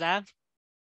 ¿verdad?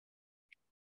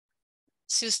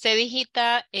 Si usted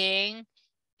digita en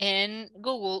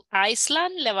Google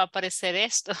Iceland, le va a aparecer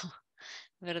esto,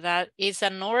 ¿verdad? It's a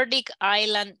Nordic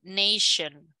island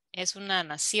nation. Es una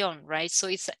nación, right? So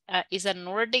it's a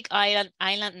Nordic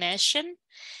island nation.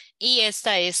 Y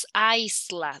esta es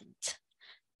Iceland.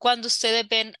 Cuando ustedes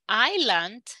ven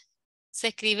island, se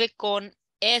escribe con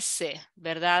S,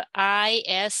 ¿verdad?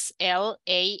 I-S-L-A-N-D.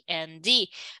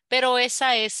 Pero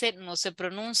esa S no se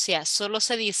pronuncia, solo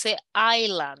se dice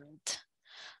island.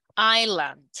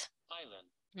 Island.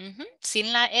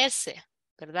 Sin la S,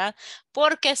 ¿verdad?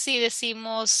 Porque si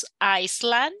decimos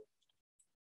Iceland,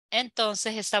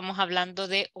 entonces estamos hablando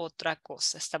de otra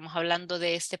cosa. Estamos hablando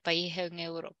de este país en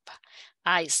Europa.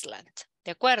 Iceland.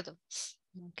 ¿De acuerdo?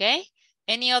 Ok.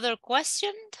 Any other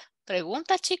question?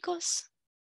 Pregunta, chicos.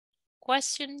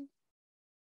 Question.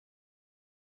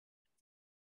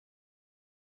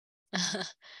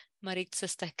 Maritza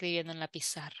está escribiendo en la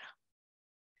pizarra.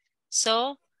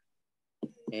 So,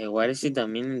 What is the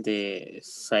meaning de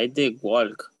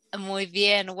sidewalk? muy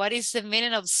bien. What is the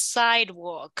meaning of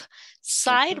sidewalk?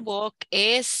 Sidewalk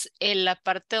es la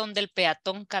parte donde el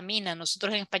peatón camina.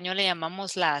 Nosotros en español le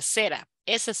llamamos la acera.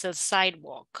 Ese es el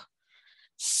sidewalk.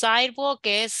 Sidewalk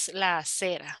es la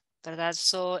acera, ¿verdad?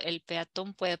 So, el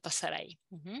peatón puede pasar ahí.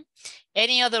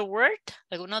 Any other word?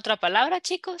 ¿Alguna otra palabra,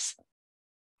 chicos?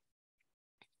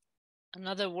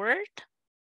 Another word?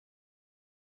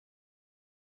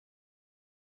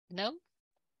 No?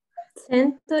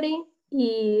 Century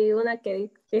y una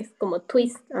que es como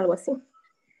twist, algo así.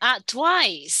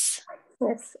 Twice.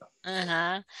 Eso.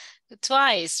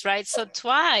 Twice, right? So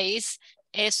twice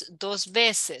es dos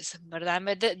veces, ¿verdad? En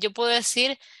vez de, yo puedo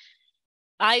decir,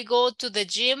 I go to the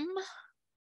gym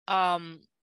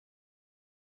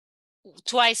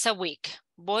twice a week.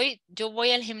 Yo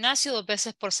voy al gimnasio 2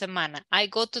 veces por semana. I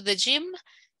go to the gym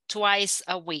twice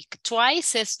a week.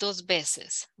 Twice es 2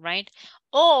 veces, right?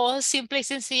 O simple y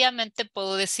sencillamente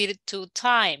puedo decir 2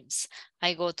 times.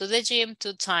 I go to the gym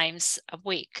 2 times a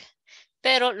week.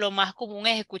 Pero lo más común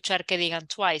es escuchar que digan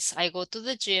twice. I go to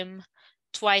the gym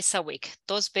twice a week.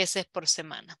 2 veces por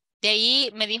semana. De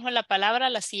ahí me dijo la palabra,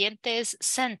 la siguiente es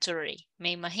century, me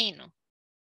imagino.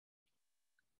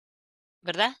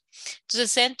 ¿Verdad?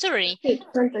 Entonces, century, Sí,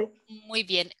 century. muy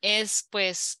bien, es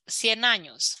pues 100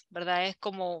 años, ¿verdad? Es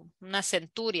como una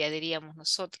centuria, diríamos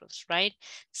nosotros, right?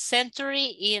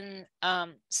 Century in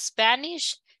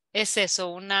Spanish es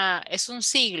eso, es un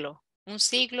siglo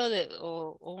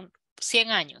o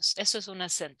 100 años, eso es una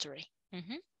century.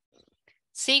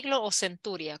 Siglo o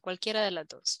centuria, cualquiera de las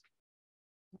dos.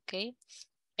 Ok.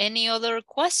 Any other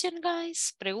question,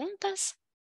 guys? ¿Preguntas?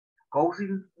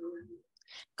 Cousin.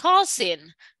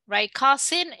 Cousin, right?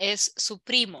 Cousin es su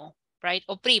primo, right?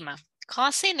 O prima.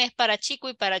 Cousin es para chico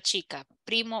y para chica.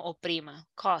 Primo o prima.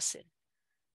 Cousin.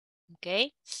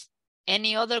 Okay.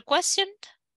 Any other question?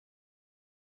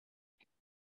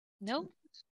 No?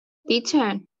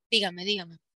 Teacher,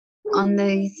 Dígame. donde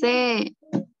dice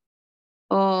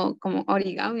o como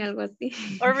origami, algo así.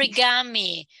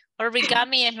 Origami.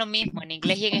 Origami es lo mismo en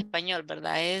inglés y en español,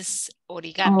 ¿verdad? Es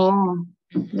origami. Oh,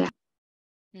 ya.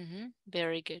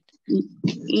 Very good.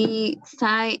 Y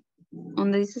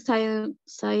donde dice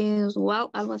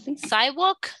sidewalk, algo así.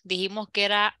 Sidewalk, dijimos que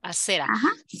era acera. Ajá.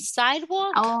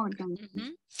 Sidewalk. Oh, ya.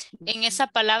 En esa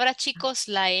palabra, chicos,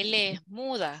 la L es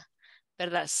muda,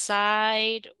 ¿verdad?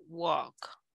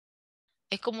 Sidewalk.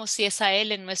 Es como si esa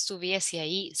L no estuviese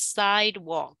ahí.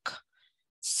 Sidewalk.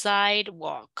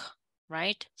 Sidewalk.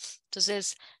 Right?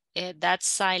 Entonces, that's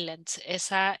silent.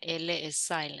 Esa L es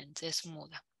silent, es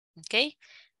muda. ¿Ok?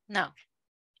 Now,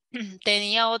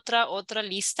 tenía otra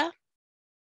lista,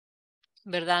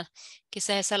 ¿verdad?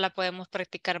 Quizás esa la podemos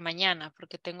practicar mañana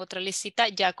porque tengo otra listita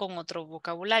ya con otro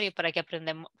vocabulario para que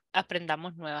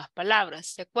aprendamos nuevas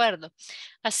palabras, ¿de acuerdo?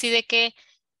 Así de que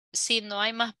si no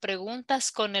hay más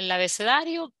preguntas con el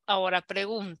abecedario, ahora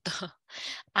pregunto.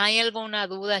 ¿Hay alguna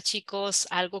duda, chicos?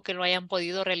 ¿Algo que no hayan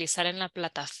podido realizar en la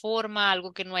plataforma?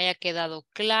 ¿Algo que no haya quedado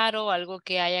claro? ¿Algo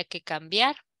que haya que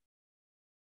cambiar?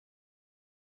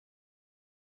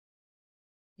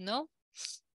 ¿No?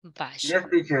 Vaya. Yes,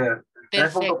 teacher.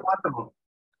 Perfecto. 3.4.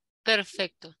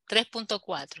 Perfecto.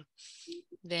 3.4.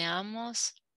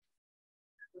 Veamos.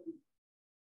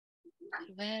 A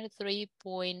ver,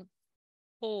 3.4.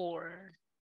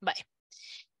 Vaya.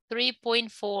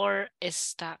 3.4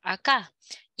 está acá.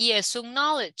 Y es un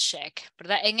knowledge check,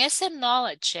 ¿verdad? En ese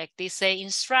knowledge check dice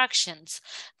instructions.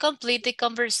 Complete the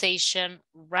conversation.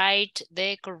 Write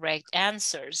the correct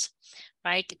answers.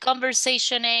 Right?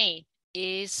 Conversation A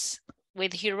is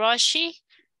with Hiroshi,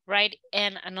 right?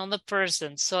 And another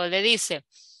person. So le dice,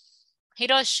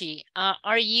 Hiroshi,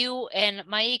 are you and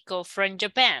Maiko from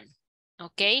Japan?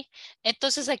 ¿Ok?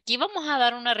 Entonces aquí vamos a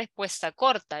dar una respuesta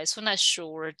corta, es una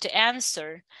short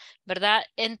answer, ¿verdad?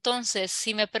 Entonces,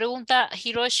 si me pregunta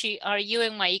Hiroshi, ¿are you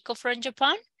and Maiko from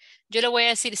Japan? Yo le voy a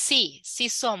decir sí, sí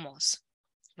somos,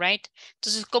 right?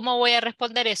 Entonces, ¿cómo voy a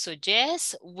responder eso?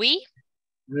 Yes, we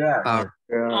Yeah. are.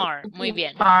 Muy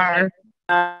bien. Are.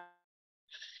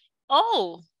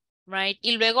 Oh, right.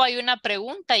 Y luego hay una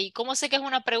pregunta. ¿Y cómo sé que es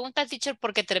una pregunta, teacher?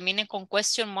 Porque termine con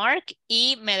question mark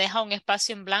y me deja un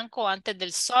espacio en blanco antes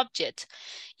del subject,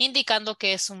 indicando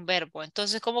que es un verbo.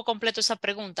 Entonces, ¿cómo completo esa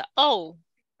pregunta? Oh,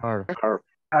 Are.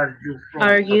 Are you from?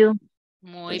 Are you?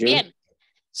 muy bien.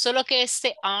 Solo que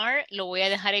este are lo voy a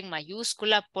dejar en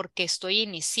mayúscula porque estoy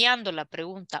iniciando la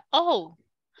pregunta. Oh,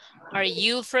 are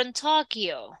you from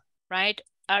Tokyo? Right?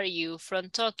 Are you from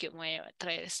Tokyo? Voy a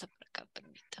traer esta por acá,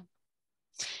 permítame.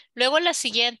 Luego la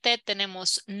siguiente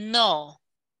tenemos no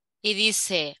y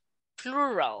dice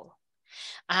plural.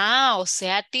 Ah, o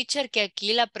sea, teacher, que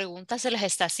aquí la pregunta se les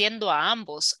está haciendo a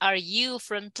ambos. Are you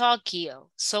from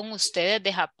Tokyo? ¿Son ustedes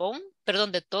de Japón?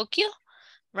 Perdón, de Tokio,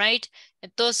 right?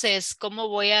 Entonces, ¿cómo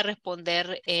voy a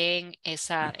responder en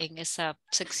esa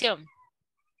sección?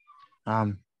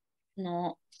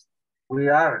 No. We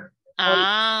are.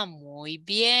 Ah, muy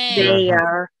bien. They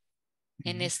are.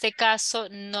 En este caso,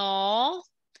 no,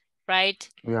 right?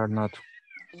 We are not.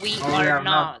 We No, we are are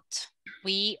not. not.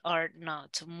 We are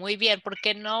not. Muy bien. ¿Por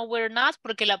qué no we're not?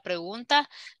 Porque la pregunta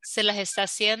se las está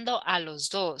haciendo a los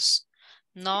dos.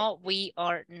 No, we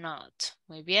are not.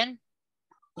 Muy bien.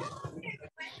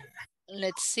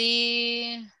 Let's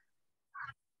see.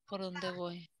 ¿Por dónde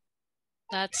voy?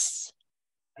 That's.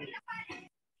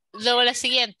 Luego la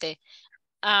siguiente.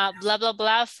 Bla, bla,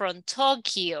 bla from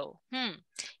Tokyo.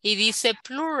 Y dice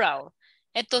plural.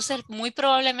 Entonces, muy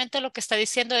probablemente lo que está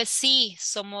diciendo es sí,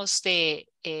 somos de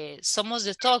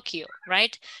Tokio,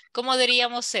 right? ¿Cómo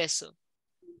diríamos eso?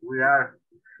 We are.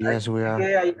 Yes, we Es are.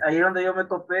 que ahí es donde yo me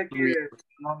topé que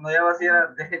no llevaba así era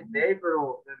de,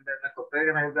 pero me topé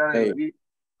que me ayudaba de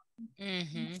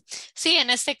we. Sí, en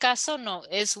este caso no,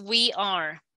 es we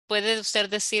are. Puede usted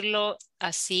decirlo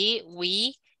así,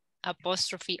 we,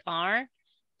 apostrophe are,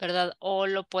 ¿verdad? O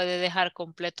lo puede dejar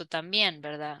completo también,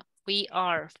 ¿verdad? We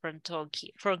are from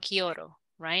Tokyo, from Kyoto,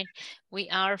 right? We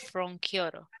are from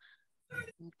Kyoto.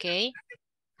 Ok.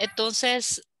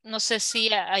 Entonces, no sé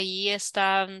si ahí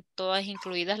están todas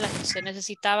incluidas las que usted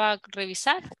necesitaba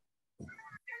revisar.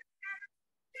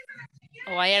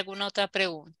 ¿O hay alguna otra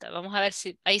pregunta? Vamos a ver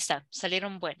si... Ahí está,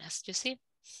 salieron buenas. ¿Yo sí?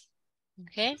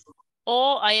 Ok.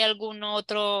 ¿O hay algún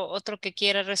otro que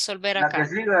quiera resolver acá? La que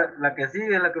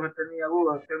sigue es la que me tenía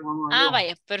duda, tengo duda Ah, yo.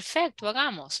 vaya, perfecto,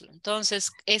 hagámoslo.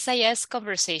 Entonces, esa ya es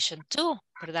conversation 2,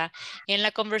 ¿verdad? En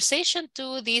la conversation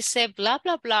 2 dice, bla,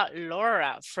 bla, bla,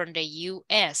 Laura from the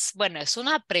US. Bueno, es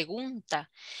una pregunta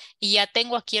y ya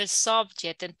tengo aquí el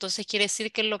subject. Entonces, quiere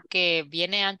decir que lo que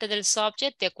viene antes del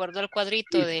subject, de acuerdo al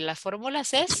cuadrito de las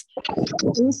fórmulas, es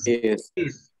Is.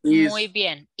 muy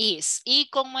bien, is. Y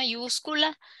con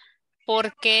mayúscula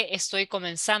porque estoy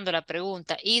comenzando la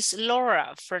pregunta. Is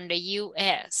Laura from the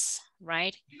US,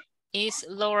 right? Is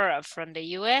Laura from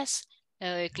the US? Le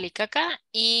doy clic acá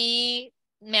y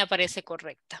me aparece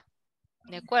correcta.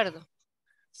 ¿De acuerdo?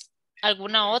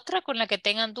 ¿Alguna otra con la que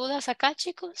tengan dudas acá,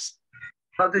 chicos?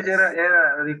 Entonces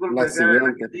disculpe, La que era la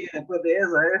siguiente. que sigue después de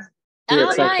esa es. Sí, Ah,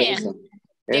 exacto, vaya. esa.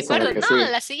 De Esa es la acuerdo. que No,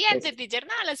 sigue. la siguiente, Esa. teacher.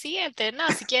 No, la siguiente. No,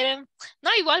 si quieren. No,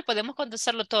 igual podemos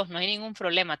contestarlo todos. No hay ningún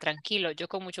problema. Tranquilo. Yo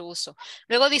con mucho gusto.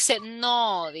 Luego dice,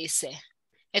 no, dice.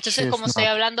 Entonces, She's como estoy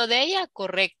not. hablando de ella,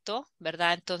 correcto,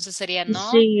 ¿verdad? Entonces sería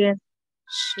no, She is.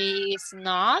 she is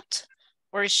not,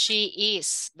 or she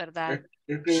is, ¿verdad?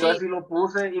 Es que yo She. así lo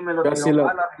puse y me lo Yo tiró así lo...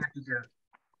 mal a mi teacher.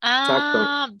 Exacto.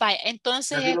 Ah, vaya. Yo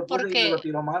así lo puse y me lo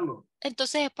tiró malo.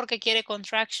 Entonces es porque quiere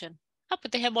contraction. Ah,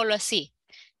 pues dejémoslo así.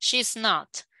 She's not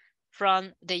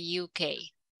from the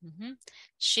UK. Ujú.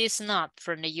 She's not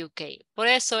from the UK. Por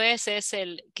eso ese es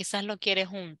quizás lo quiere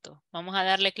junto. Vamos a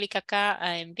darle clic acá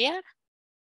a enviar.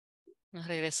 Nos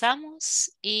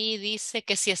regresamos y dice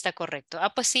que sí está correcto.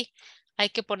 Ah, pues sí, hay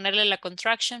que ponerle la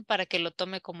contraction para que lo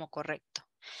tome como correcto,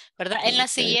 ¿verdad? En la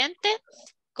Okay. siguiente,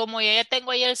 como yo ya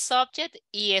tengo ahí el subject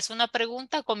y es una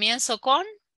pregunta, comienzo con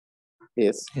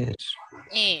Is.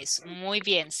 is. Muy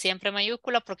bien, siempre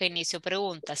mayúscula porque inicio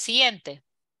pregunta. Siguiente.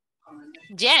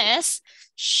 Yes,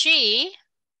 she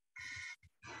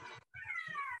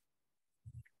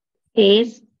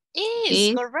Is. is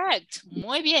Is. correct.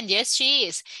 Muy bien, yes, she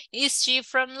is. Is she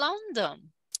from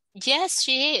London? Yes,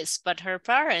 she is, but her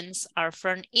parents are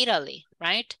from Italy,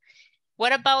 right?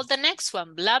 What about the next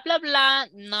one? Blah, blah, blah,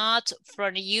 not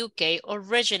from the UK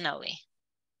originally.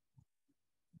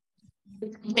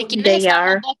 ¿De quiénes They está are.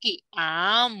 hablando aquí?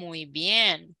 Ah, muy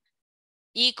bien.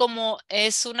 Y como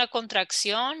es una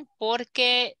contracción,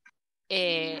 porque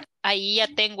ahí ya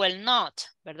tengo el not,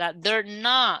 ¿verdad? They're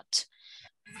not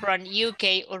from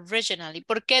UK originally.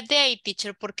 ¿Por qué they,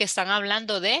 teacher? Porque están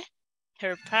hablando de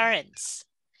her parents.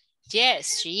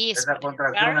 Yes, she is, Esa but her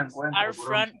contracción la parents encuentro are por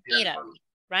un from Italy,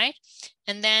 right?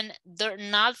 And then they're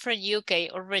not from UK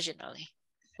originally.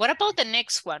 What about the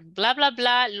next one? Blah, blah,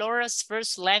 blah, Laura's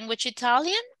first language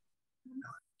Italian?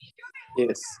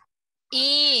 Is.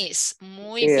 Is,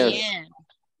 muy Is. bien.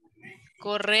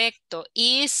 Correcto.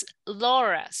 Is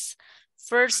Laura's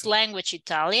first language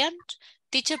Italian?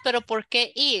 Teacher, pero ¿por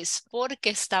qué is? Porque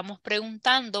estamos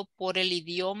preguntando por el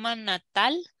idioma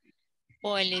natal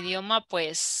o el idioma,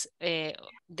 pues,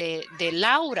 de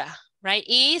Laura, right?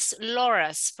 Is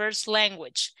Laura's first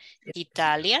language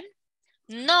Italian?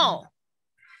 No,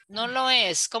 no lo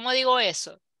es. ¿Cómo digo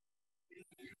eso?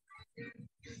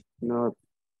 Not.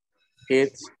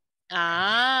 It's.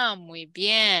 Ah, muy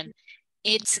bien.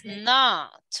 It's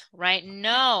not, right?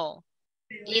 No,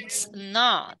 it's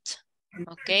not.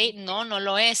 Ok, no, no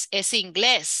lo es. Es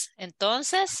inglés.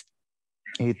 Entonces,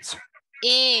 it's.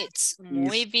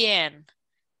 Muy bien.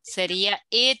 Sería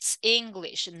it's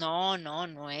English. No, no,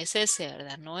 no es ese,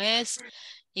 ¿verdad? No es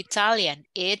Italian.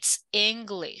 It's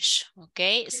English.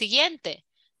 Ok, siguiente.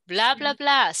 Bla, bla,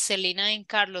 bla. Selena and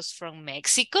Carlos from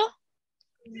Mexico.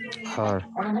 Her.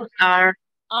 Are.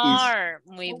 Are.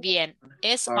 Muy bien.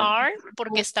 Es Are. are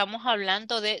porque estamos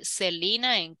hablando de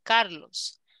Selena and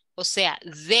Carlos. O sea,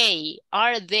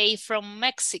 are they from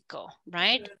Mexico,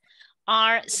 right?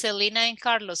 Are Selena and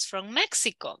Carlos from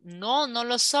Mexico? No, no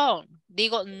lo son.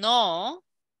 Digo, no,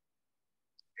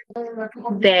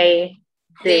 They.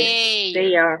 they.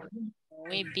 They are.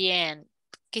 Muy bien.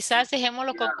 Quizás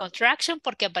dejémoslo con contraction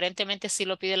porque aparentemente sí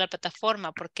lo pide la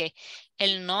plataforma porque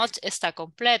el not está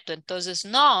completo. Entonces,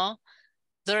 no,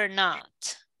 they're not.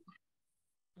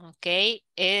 Ok,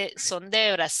 son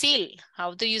de Brasil.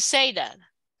 How do you say that?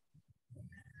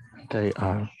 They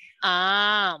are.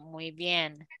 Ah, muy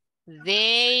bien.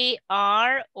 They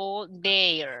are o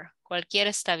they're. Cualquiera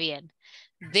está bien.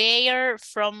 They are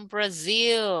from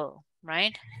Brazil,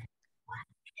 right?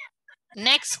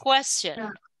 Next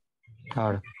question.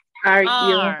 Are. Are you?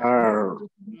 Are.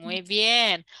 Muy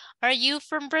bien. Are you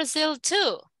from Brazil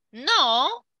too?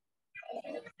 No.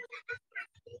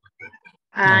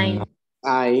 I'm.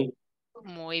 I.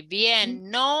 Muy bien.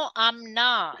 No, I'm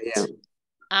not. I am.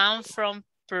 I'm from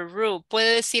Peru.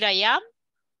 ¿Puede decir I am?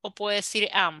 o puede decir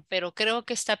am, pero creo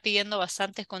que está pidiendo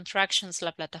bastantes contractions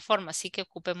la plataforma, así que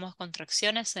ocupemos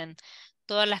contracciones en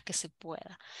todas las que se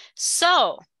pueda.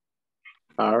 So,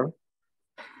 Are.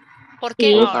 ¿por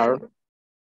qué Is. are?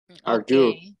 Are Ok.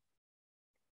 you.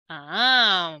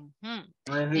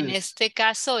 En este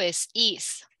caso es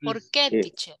is. ¿Por qué, Is.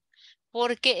 teacher?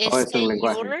 Porque Oh, es este un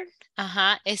lenguaje. your,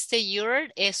 este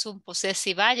your es un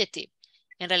possessive adjective.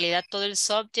 En realidad todo el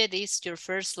subject is your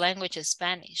first language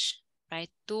Spanish,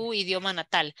 right? Tu idioma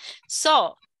natal.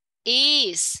 So,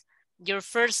 is your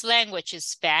first language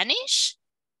Spanish,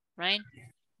 right?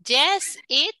 Yes,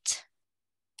 it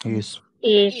Is.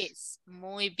 is.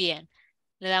 Muy bien.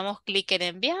 Le damos clic en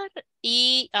enviar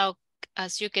y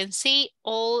as you can see,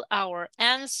 all our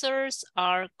answers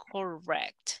are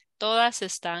correct. Todas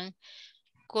están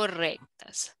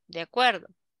correctas. ¿De acuerdo?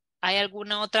 ¿Hay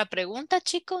alguna otra pregunta,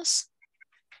 chicos?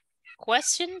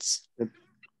 Questions?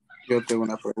 Yo tengo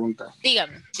una pregunta.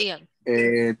 Dígame.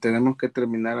 Tenemos que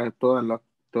terminar toda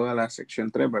la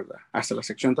sección 3, ¿verdad? Hasta la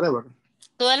sección 3, ¿verdad?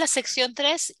 Toda la sección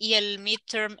 3 y el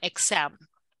midterm exam,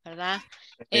 ¿verdad?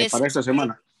 Para esta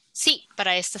semana. Sí,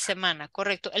 para esta semana,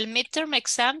 correcto. El midterm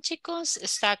exam, chicos,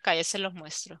 está acá, ya se los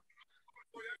muestro.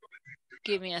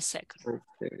 Give me a second.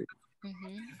 Okay.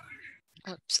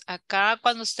 Acá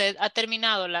cuando usted ha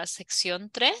terminado la sección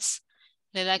 3,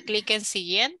 le da clic en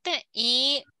siguiente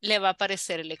y le va a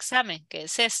aparecer el examen, que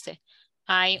es este.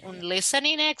 Hay un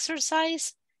listening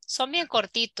exercise. Son bien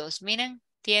cortitos, miren.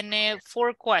 Tiene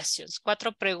 4 questions,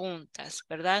 4 preguntas,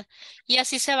 ¿verdad? Y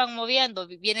así se van moviendo,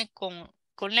 vienen con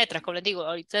letras, como les digo.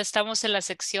 Ahorita estamos en la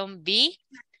sección B,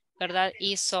 ¿verdad?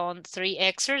 Y son 3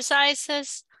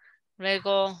 exercises.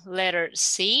 Luego, letter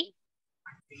C.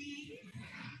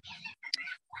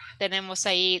 Tenemos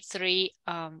ahí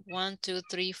 1, 2,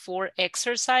 3, 4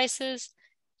 exercises.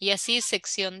 Y así,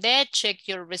 sección D, check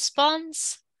your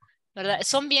response. ¿Verdad?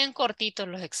 Son bien cortitos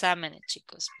los exámenes,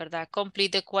 chicos, ¿verdad?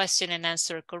 Complete the question and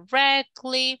answer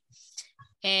correctly.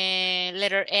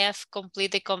 Letter F, complete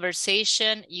the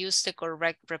conversation, use the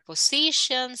correct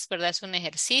prepositions, ¿verdad? Es un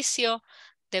ejercicio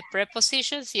de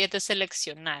prepositions y es de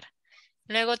seleccionar.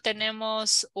 Luego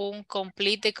tenemos un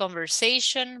complete the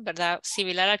conversation, ¿verdad?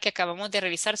 Similar al que acabamos de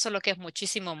revisar, solo que es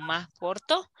muchísimo más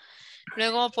corto.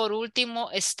 Luego, por último,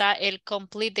 está el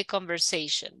complete the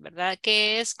conversation, ¿verdad?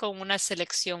 Que es con una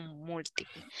selección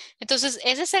múltiple. Entonces,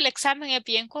 ese es el examen, es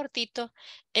bien cortito.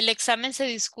 El examen se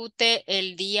discute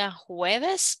el día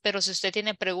jueves, pero si usted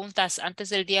tiene preguntas antes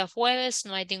del día jueves,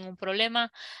 no hay ningún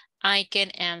problema. I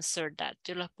can answer that.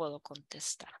 Yo las puedo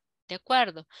contestar. ¿De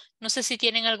acuerdo? No sé si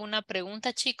tienen alguna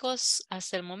pregunta, chicos,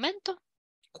 hasta el momento.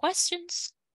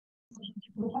 Questions?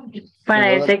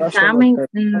 Para ese examen,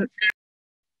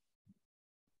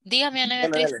 Dígame, Ana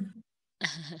Beatriz.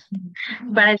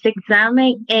 para ese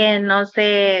examen, no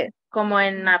sé, como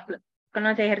con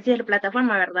los ejercicios de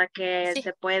plataforma, ¿verdad? Que Sí.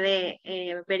 se puede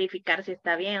verificar si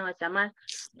está bien o está mal.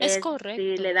 Es Si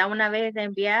correcto. le da una vez de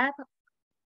enviar,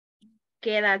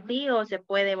 ¿queda así o se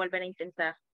puede volver a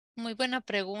intentar? Muy buena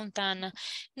pregunta, Ana.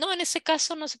 No, en ese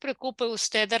caso no se preocupe.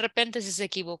 Usted de repente si se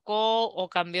equivocó o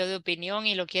cambió de opinión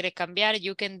y lo quiere cambiar,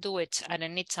 you can do it at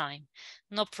any time.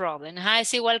 No problem.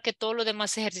 Es igual que todos los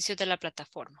demás ejercicios de la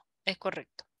plataforma. Es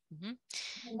correcto.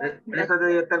 ¿Eso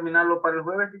debe terminarlo para el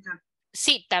jueves, teacher?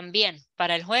 Sí, también.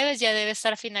 Para el jueves ya debe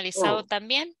estar finalizado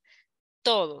también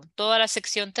toda la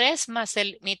sección 3 más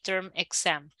el midterm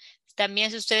exam.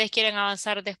 También si ustedes quieren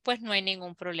avanzar después, no hay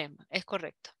ningún problema. Es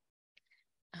correcto.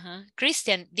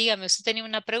 Cristian, dígame, usted tenía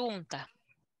una pregunta.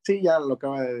 Sí, ya lo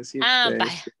acaba de decir.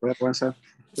 Vaya. Voy a avanzar.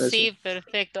 Sí,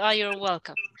 perfecto. You're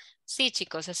welcome. Sí,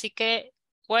 chicos, así que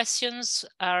questions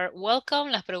are welcome.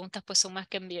 Las preguntas pues son más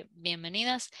que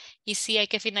bienvenidas. Y sí, hay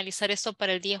que finalizar esto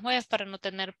para el día jueves para no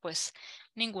tener pues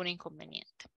ningún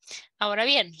inconveniente. Ahora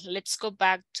bien, let's go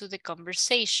back to the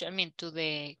conversation, to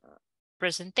the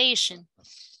presentation.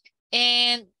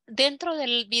 Dentro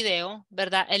del video,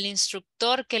 ¿verdad? El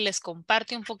instructor que les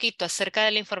comparte un poquito acerca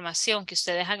de la información que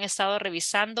ustedes han estado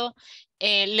revisando,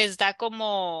 les da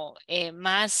como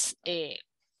más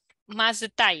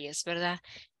detalles, ¿verdad?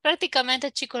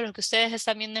 Prácticamente, chicos, lo que ustedes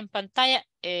están viendo en pantalla,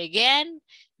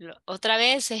 otra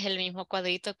vez es el mismo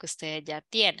cuadrito que ustedes ya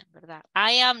tienen, ¿verdad?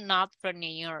 I am not from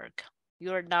New York.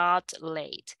 You're not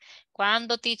late.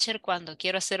 ¿Cuándo, teacher? Cuando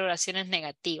quiero hacer oraciones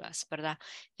negativas, ¿verdad?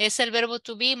 Es el verbo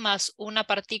to be más una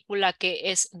partícula que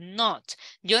es not.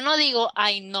 Yo no digo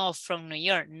I know from New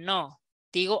York, no.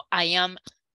 Digo I am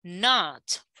not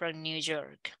from New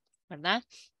York, ¿verdad?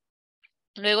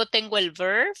 Luego tengo el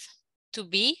verb to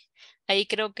be. Ahí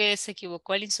creo que se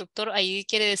equivocó el instructor. Ahí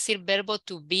quiere decir verbo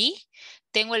to be.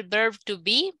 Tengo el verb to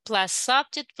be plus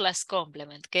subject plus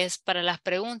complement, que es para las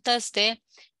preguntas de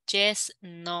Yes,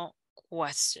 no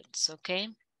questions, ¿ok?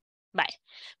 Vale.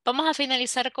 Vamos a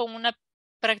finalizar con una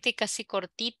práctica así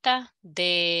cortita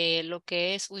de lo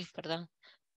que es,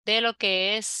 de lo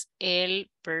que es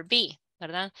el verb be,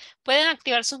 ¿verdad? Pueden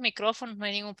activar sus micrófonos, no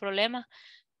hay ningún problema,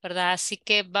 ¿verdad? Así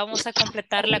que vamos a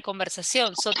completar la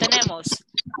conversación. So tenemos,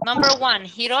 number 1,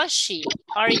 Hiroshi,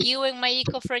 are you and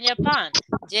Maiko from Japan?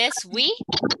 Yes, we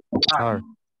Are.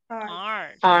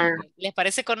 are. ¿Les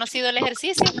parece conocido el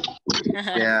ejercicio?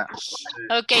 Yeah.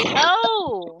 Okay.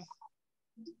 Oh,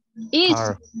 Is.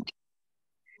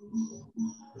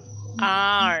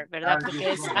 are, ¿verdad?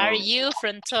 Porque es are you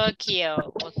from Tokyo,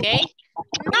 ¿ok?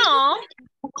 No,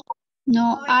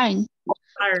 No, aren't.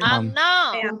 I'm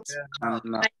not. I'm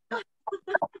not.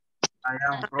 I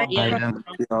am from I am.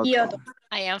 Kyoto.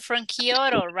 I am from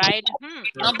Kyoto, right?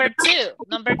 Number 2.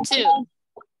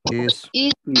 Is.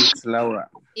 It's Laura.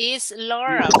 Is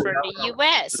Laura from the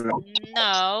US?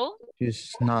 No,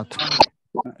 Is not.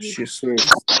 She's she's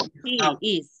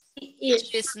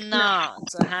not.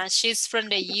 She's from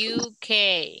the UK.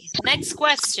 Next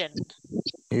question.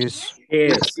 Is.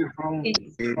 from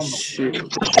Is she?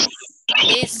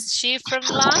 Is she from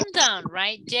London,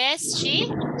 right? Yes,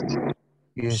 she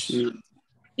Is. She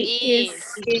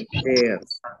is.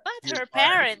 Yes. But her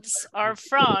parents are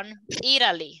from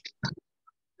Italy.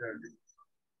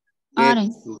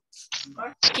 Aren't.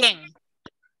 ¿Quién?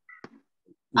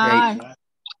 Are.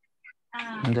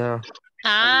 There.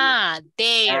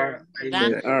 There,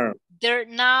 ¿verdad? They are. They're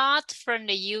not from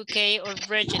the UK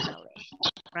originally,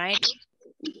 right?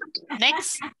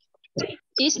 Next.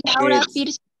 Is Laura It's-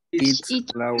 first? It's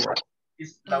It. Laura.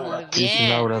 is Muy Laura. Is bien.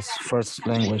 Laura's first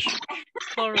language.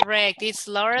 Correct. Is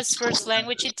Laura's first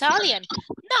language Italian?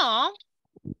 No,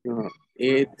 No.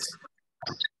 It's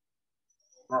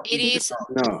No, it is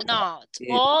no. not.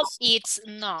 It's- Oh, it's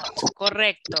not.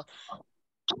 Correcto.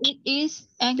 It is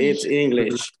English. It's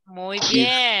English. Muy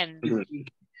bien.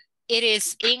 It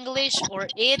is English or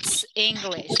it's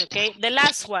English, okay? The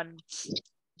last one.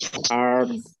 Are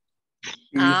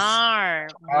Are.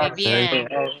 Muy bien.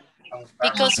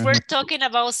 Because Mhm. we're talking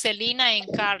about Selena and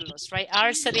Carlos, right?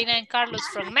 Are Selena and Carlos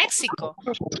from Mexico?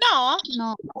 No,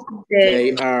 No.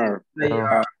 they are. They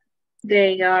are.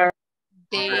 They are.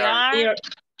 they are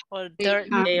or they're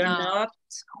They are not.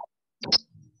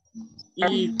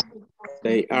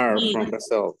 They are from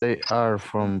Brazil. They are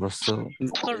from Brazil.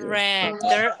 Correct.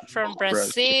 They're from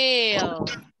Brazil.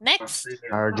 Next.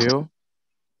 Are you?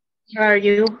 Are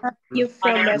you? You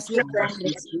from Brazil?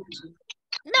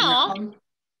 No,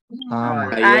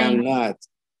 I am not.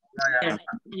 I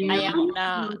am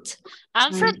not.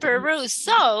 I'm from Peru,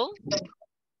 so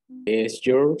Is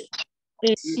yours?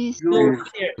 Is. Is.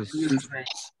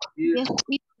 Yes.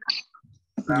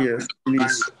 Yes,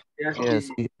 please. Yes,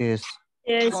 it is.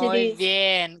 Yes, it muy is.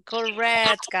 bien.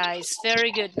 Correct, guys.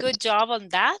 Very good. Good job on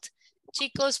that.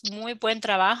 Chicos, muy buen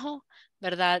trabajo,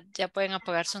 ¿verdad? Ya pueden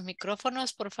apagar sus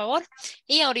micrófonos, por favor.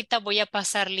 Y ahorita voy a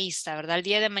pasar lista, ¿verdad? El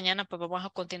día de mañana pues vamos a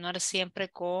continuar siempre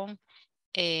con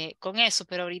eso,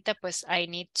 pero ahorita pues I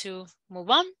need to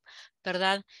move on,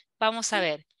 ¿verdad? Vamos a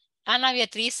ver. Ana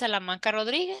Beatriz Salamanca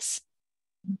Rodríguez.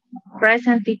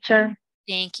 Present teacher.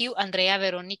 Thank you. Andrea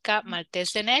Verónica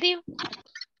Maltés de Nerio.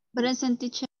 Present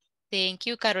teacher. Thank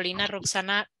you. Carolina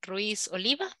Roxana Ruiz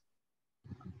Oliva.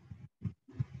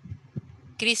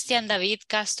 Cristian David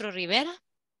Castro Rivera.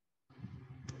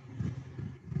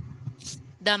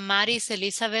 Damaris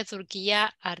Elizabeth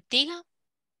Urquilla Artiga.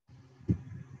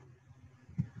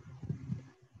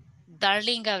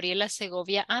 Darling Gabriela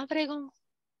Segovia Ábrego.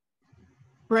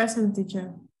 Present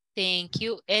teacher. Thank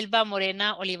you. Elba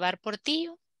Morena Olivar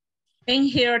Portillo. In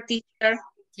here, teacher.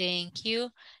 Thank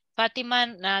you. Fátima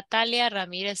Natalia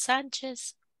Ramírez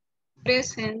Sánchez.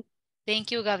 Present.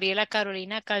 Thank you. Gabriela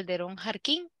Carolina Calderón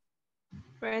Jarquín.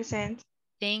 Present.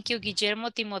 Thank you.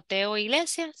 Guillermo Timoteo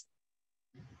Iglesias.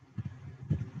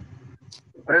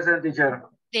 Present teacher.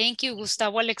 Thank you.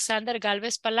 Gustavo Alexander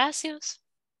Galvez Palacios.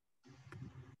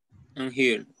 I'm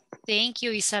here. Thank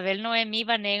you. Isabel Noemí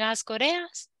Vanegas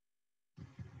Coreas.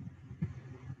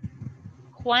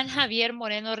 Juan Javier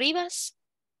Moreno Rivas.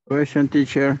 Present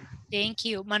teacher. Thank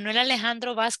you. Manuel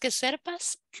Alejandro Vázquez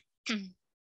Serpas.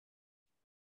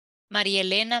 María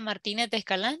Elena Martínez de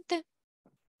Escalante.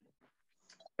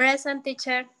 Present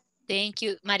teacher. Thank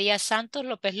you. María Santos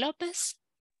López López.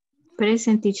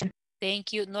 Present teacher.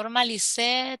 Thank you. Norma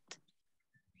Lisette.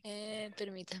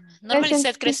 Permítame. Norma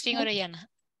Lisette Crespín Orellana.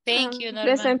 Thank you,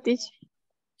 Norma. Present teacher.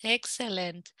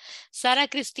 Excellent. Sara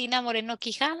Cristina Moreno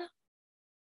Quijada.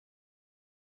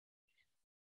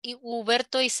 Y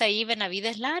Huberto Isaí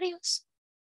Benavides Larios.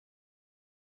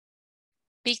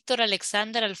 Víctor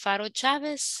Alexander Alfaro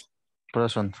Chávez.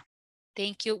 Present.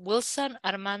 Thank you. Wilson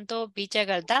Armando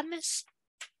Villagaldames.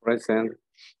 Present.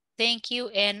 Thank you.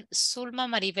 And Zulma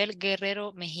Maribel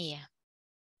Guerrero Mejía.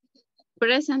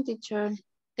 Present, teacher.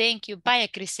 Thank you. Vaya,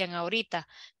 Cristian, ahorita.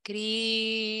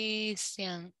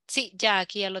 Cristian. Sí, ya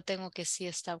aquí ya lo tengo que sí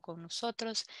está con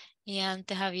nosotros. Y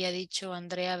antes había dicho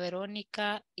Andrea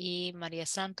Verónica y María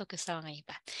Santo que estaban ahí.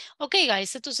 Va. Ok,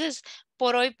 guys. Entonces,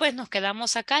 por hoy pues nos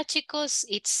quedamos acá, chicos.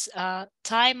 It's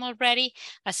time already.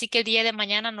 Así que el día de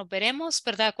mañana nos veremos,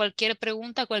 ¿verdad? Cualquier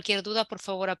pregunta, cualquier duda, por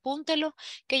favor apúntelo,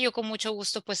 que yo con mucho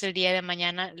gusto pues el día de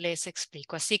mañana les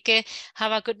explico. Así que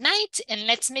have a good night and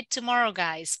let's meet tomorrow,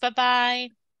 guys. Bye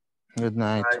bye. Good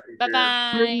night. Bye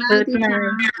bye. Good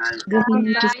night. Good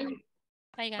night.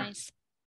 Bye guys.